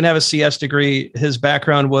 Didn't even have a CS degree. His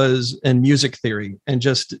background was in music theory and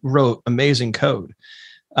just wrote amazing code.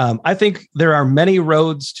 I think there are many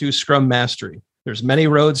roads to Scrum Mastery. There's many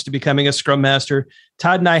roads to becoming a Scrum Master.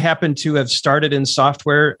 Todd and I happen to have started in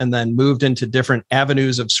software and then moved into different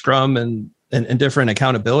avenues of Scrum and different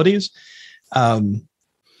accountabilities.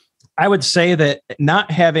 I would say that not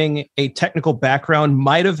having a technical background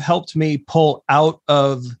might have helped me pull out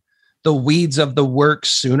of the weeds of the work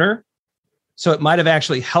sooner. So it might have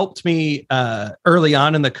actually helped me early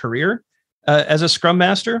on in the career as a Scrum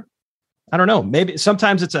Master. I don't know. Maybe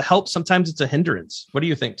sometimes it's a help, sometimes it's a hindrance. What do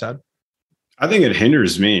you think, Todd? I think it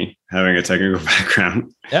hinders me having a technical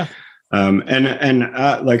background. Yeah.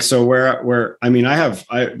 So where I mean, I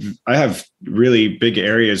have really big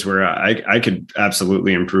areas where I could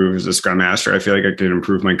absolutely improve as a Scrum Master. I feel like I could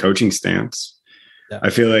improve my coaching stance. Yeah.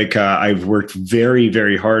 I feel like I've worked very,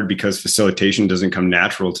 very hard because facilitation doesn't come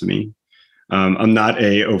natural to me. I'm not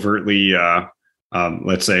a overtly,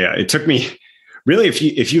 let's say it took me really,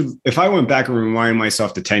 if I went back and rewind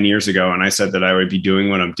myself to 10 years ago and I said that I would be doing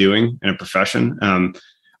what I'm doing in a profession,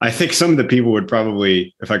 I think some of the people would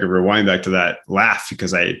probably, if I could rewind back to that, laugh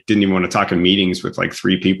because I didn't even want to talk in meetings with like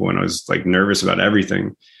 3 people and I was like nervous about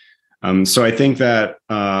everything. So I think that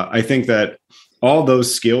all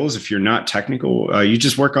those skills, if you're not technical, you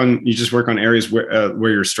just work on areas where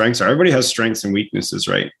your strengths are. Everybody has strengths and weaknesses,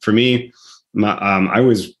 right? For me, I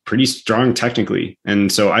was pretty strong technically.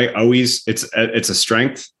 And so it's a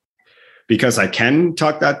strength because I can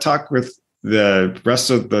talk that talk with the rest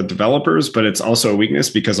of the developers, but it's also a weakness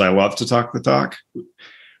because I love to talk the talk.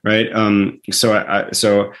 Right.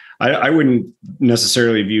 So I wouldn't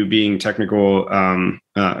necessarily view being technical,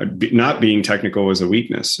 not being technical as a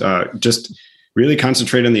weakness. Just really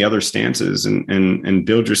concentrate on the other stances and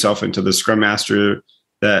build yourself into the Scrum Master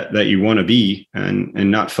that you want to be, and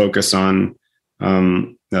not focus on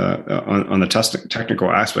the technical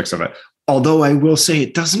aspects of it. Although I will say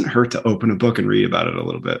it doesn't hurt to open a book and read about it a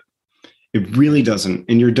little bit. It really doesn't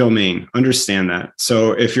in your domain. Understand that.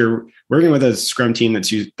 So if you're working with a Scrum team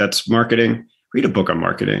that's marketing, read a book on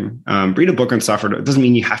marketing. Read a book on software. It doesn't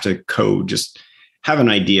mean you have to code. Just have an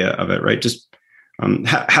idea of it, right? Just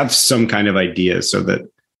have some kind of idea so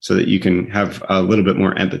that you can have a little bit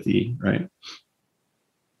more empathy, right?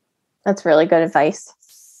 That's really good advice.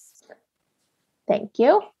 Thank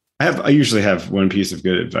you. I usually have one piece of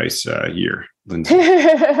good advice a year, Lindsay.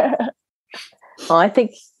 Well, I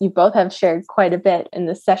think you both have shared quite a bit in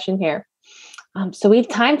this session here. So we have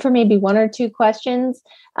time for maybe one or two questions.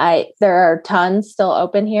 There are tons still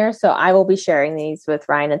open here, so I will be sharing these with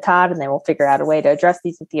Ryan and Todd, and then we'll figure out a way to address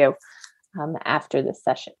these with you after this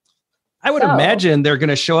session. I would imagine they're going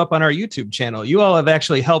to show up on our YouTube channel. You all have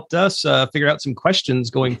actually helped us figure out some questions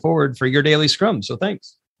going forward for your daily Scrum, so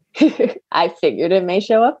thanks. I figured it may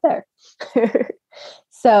show up there.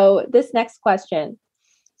 So this next question.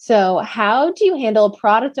 So how do you handle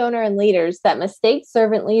product owner and leaders that mistake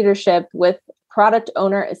servant leadership with product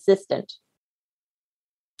owner assistant?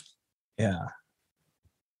 Yeah.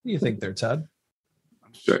 What do you think there, Todd?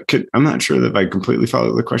 I'm not sure that I completely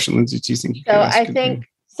follow the question, Lindsay. Do you think you could ask it again?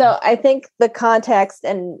 I think the context,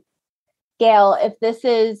 and Gail, if this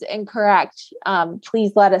is incorrect,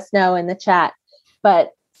 please let us know in the chat. But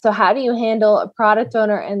so how do you handle a product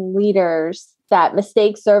owner and leaders that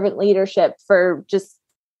mistake servant leadership for just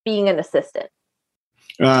being an assistant?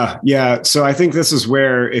 Yeah. So I think this is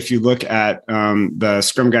where, if you look at the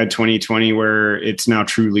Scrum Guide 2020, where it's now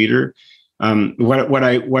True Leader, what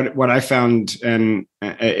I found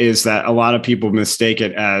is that a lot of people mistake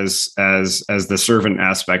it as the servant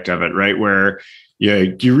aspect of it, right? Where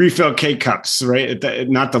you refill K-cups, right?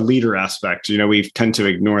 Not the leader aspect. We tend to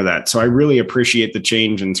ignore that. So I really appreciate the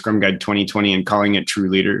change in Scrum Guide 2020 and calling it True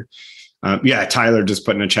Leader. Tyler just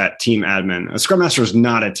put in a chat, team admin. A Scrum Master is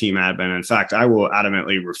not a team admin. In fact, I will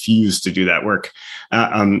adamantly refuse to do that work.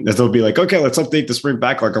 They'll be like, okay, let's update the sprint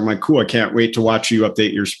backlog. I'm like, cool, I can't wait to watch you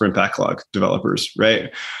update your sprint backlog, developers,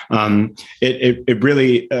 right? It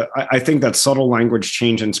really, I think that subtle language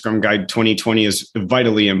change in Scrum Guide 2020 is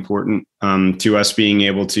vitally important to us being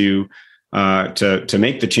able to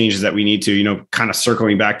make the changes that we need to, kind of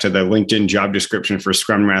circling back to the LinkedIn job description for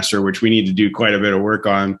Scrum Master, which we need to do quite a bit of work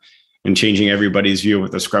on, and changing everybody's view of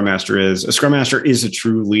what the Scrum Master is. A Scrum Master is a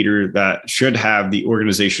true leader that should have the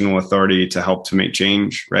organizational authority to help to make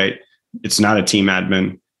change, right? It's not a team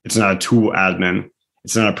admin. It's not a tool admin.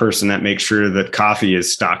 It's not a person that makes sure that coffee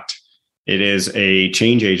is stocked. It is a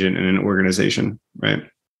change agent in an organization, right?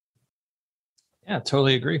 Yeah,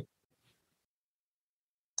 totally agree.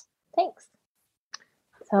 Thanks.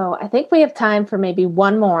 So I think we have time for maybe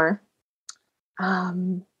one more.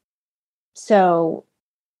 So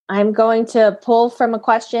I'm going to pull from a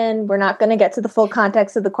question. We're not going to get to the full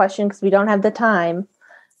context of the question because we don't have the time.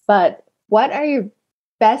 But what are your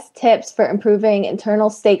best tips for improving internal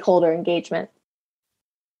stakeholder engagement?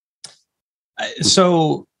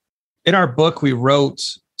 So in our book, we wrote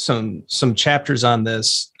some chapters on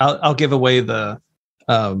this. I'll give away the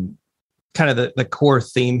kind of the core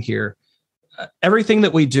theme here. Everything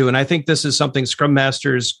that we do, and I think this is something Scrum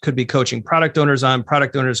Masters could be coaching product owners on.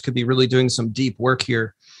 Product owners could be really doing some deep work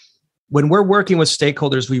here. When we're working with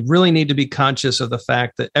stakeholders, we really need to be conscious of the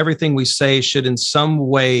fact that everything we say should in some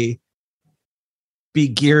way be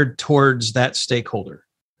geared towards that stakeholder,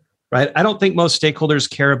 right? I don't think most stakeholders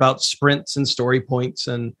care about sprints and story points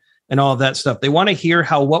and all of that stuff. They want to hear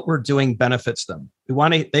how what we're doing benefits them. They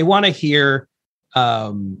want to hear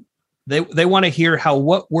they want to hear how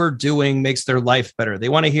what we're doing makes their life better. They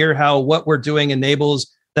want to hear how what we're doing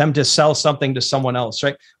enables them to sell something to someone else,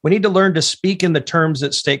 right? We need to learn to speak in the terms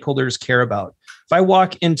that stakeholders care about. If I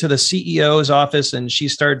walk into the CEO's office and she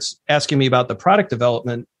starts asking me about the product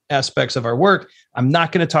development aspects of our work, I'm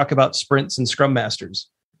not going to talk about sprints and Scrum Masters.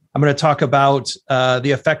 I'm going to talk about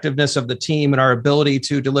the effectiveness of the team and our ability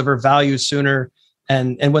to deliver value sooner.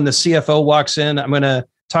 And when the CFO walks in, I'm going to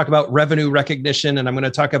talk about revenue recognition, and I'm going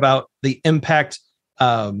to talk about the impact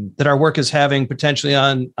that our work is having potentially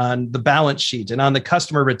on the balance sheet and on the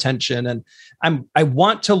customer retention. And I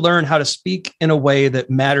want to learn how to speak in a way that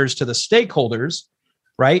matters to the stakeholders,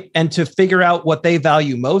 right? And to figure out what they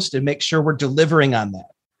value most and make sure we're delivering on that.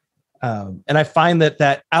 And I find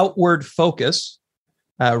that outward focus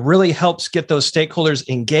really helps get those stakeholders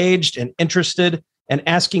engaged and interested and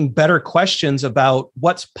asking better questions about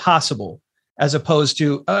what's possible, as opposed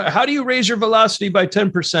to how do you raise your velocity by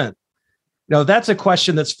 10%? No, that's a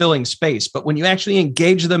question that's filling space. But when you actually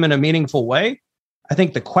engage them in a meaningful way, I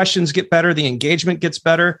think the questions get better, the engagement gets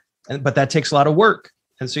better, but that takes a lot of work.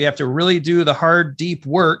 And so you have to really do the hard, deep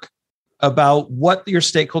work about what your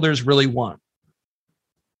stakeholders really want.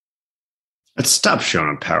 Let's stop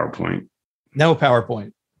showing a PowerPoint. No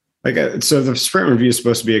PowerPoint. So the sprint review is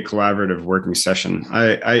supposed to be a collaborative working session.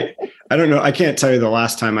 I don't know. I can't tell you the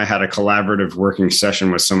last time I had a collaborative working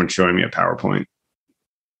session with someone showing me a PowerPoint.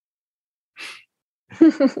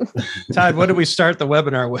 Todd, what did we start the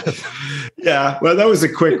webinar with? Yeah, well, that was a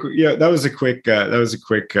quick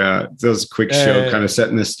show, kind of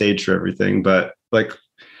setting the stage for everything. But like,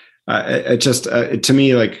 to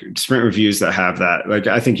me, like sprint reviews that have that, like,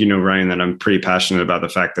 I think, Ryan, that I'm pretty passionate about the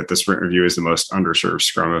fact that the sprint review is the most underserved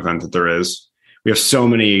Scrum event that there is. We have so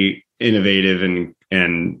many innovative and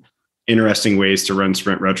interesting ways to run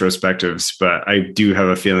sprint retrospectives, but I do have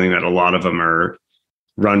a feeling that a lot of them are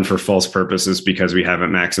run for false purposes because we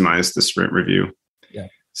haven't maximized the sprint review. Yeah.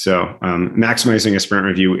 So maximizing a sprint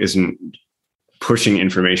review isn't pushing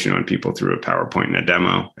information on people through a PowerPoint and a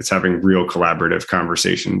demo. It's having real collaborative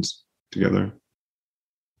conversations together.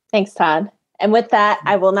 Thanks, Todd. And with that,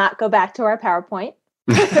 I will not go back to our PowerPoint.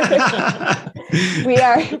 We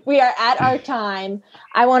are at our time.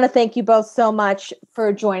 I want to thank you both so much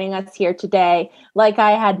for joining us here today. Like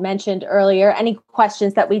I had mentioned earlier, any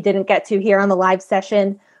questions that we didn't get to here on the live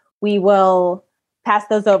session, we will pass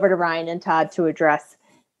those over to Ryan and Todd to address.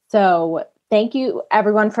 So thank you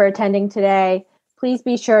everyone for attending today. Please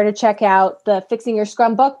be sure to check out the Fixing Your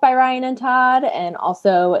Scrum book by Ryan and Todd, and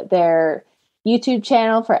also their YouTube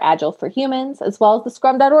channel for Agile for Humans, as well as the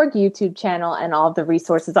Scrum.org YouTube channel and all of the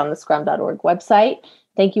resources on the Scrum.org website.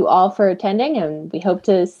 Thank you all for attending, and we hope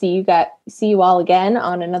to see you all again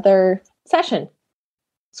on another session.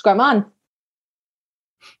 Scrum on.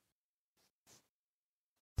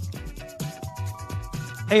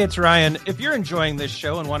 Hey, it's Ryan. If you're enjoying this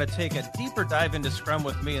show and want to take a deeper dive into Scrum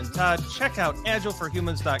with me and Todd, check out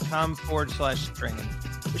agileforhumans.com/training.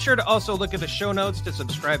 Be sure to also look at the show notes to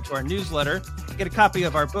subscribe to our newsletter, get a copy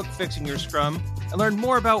of our book, Fixing Your Scrum, and learn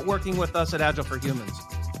more about working with us at Agile for Humans.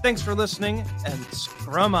 Thanks for listening, and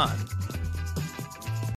Scrum on.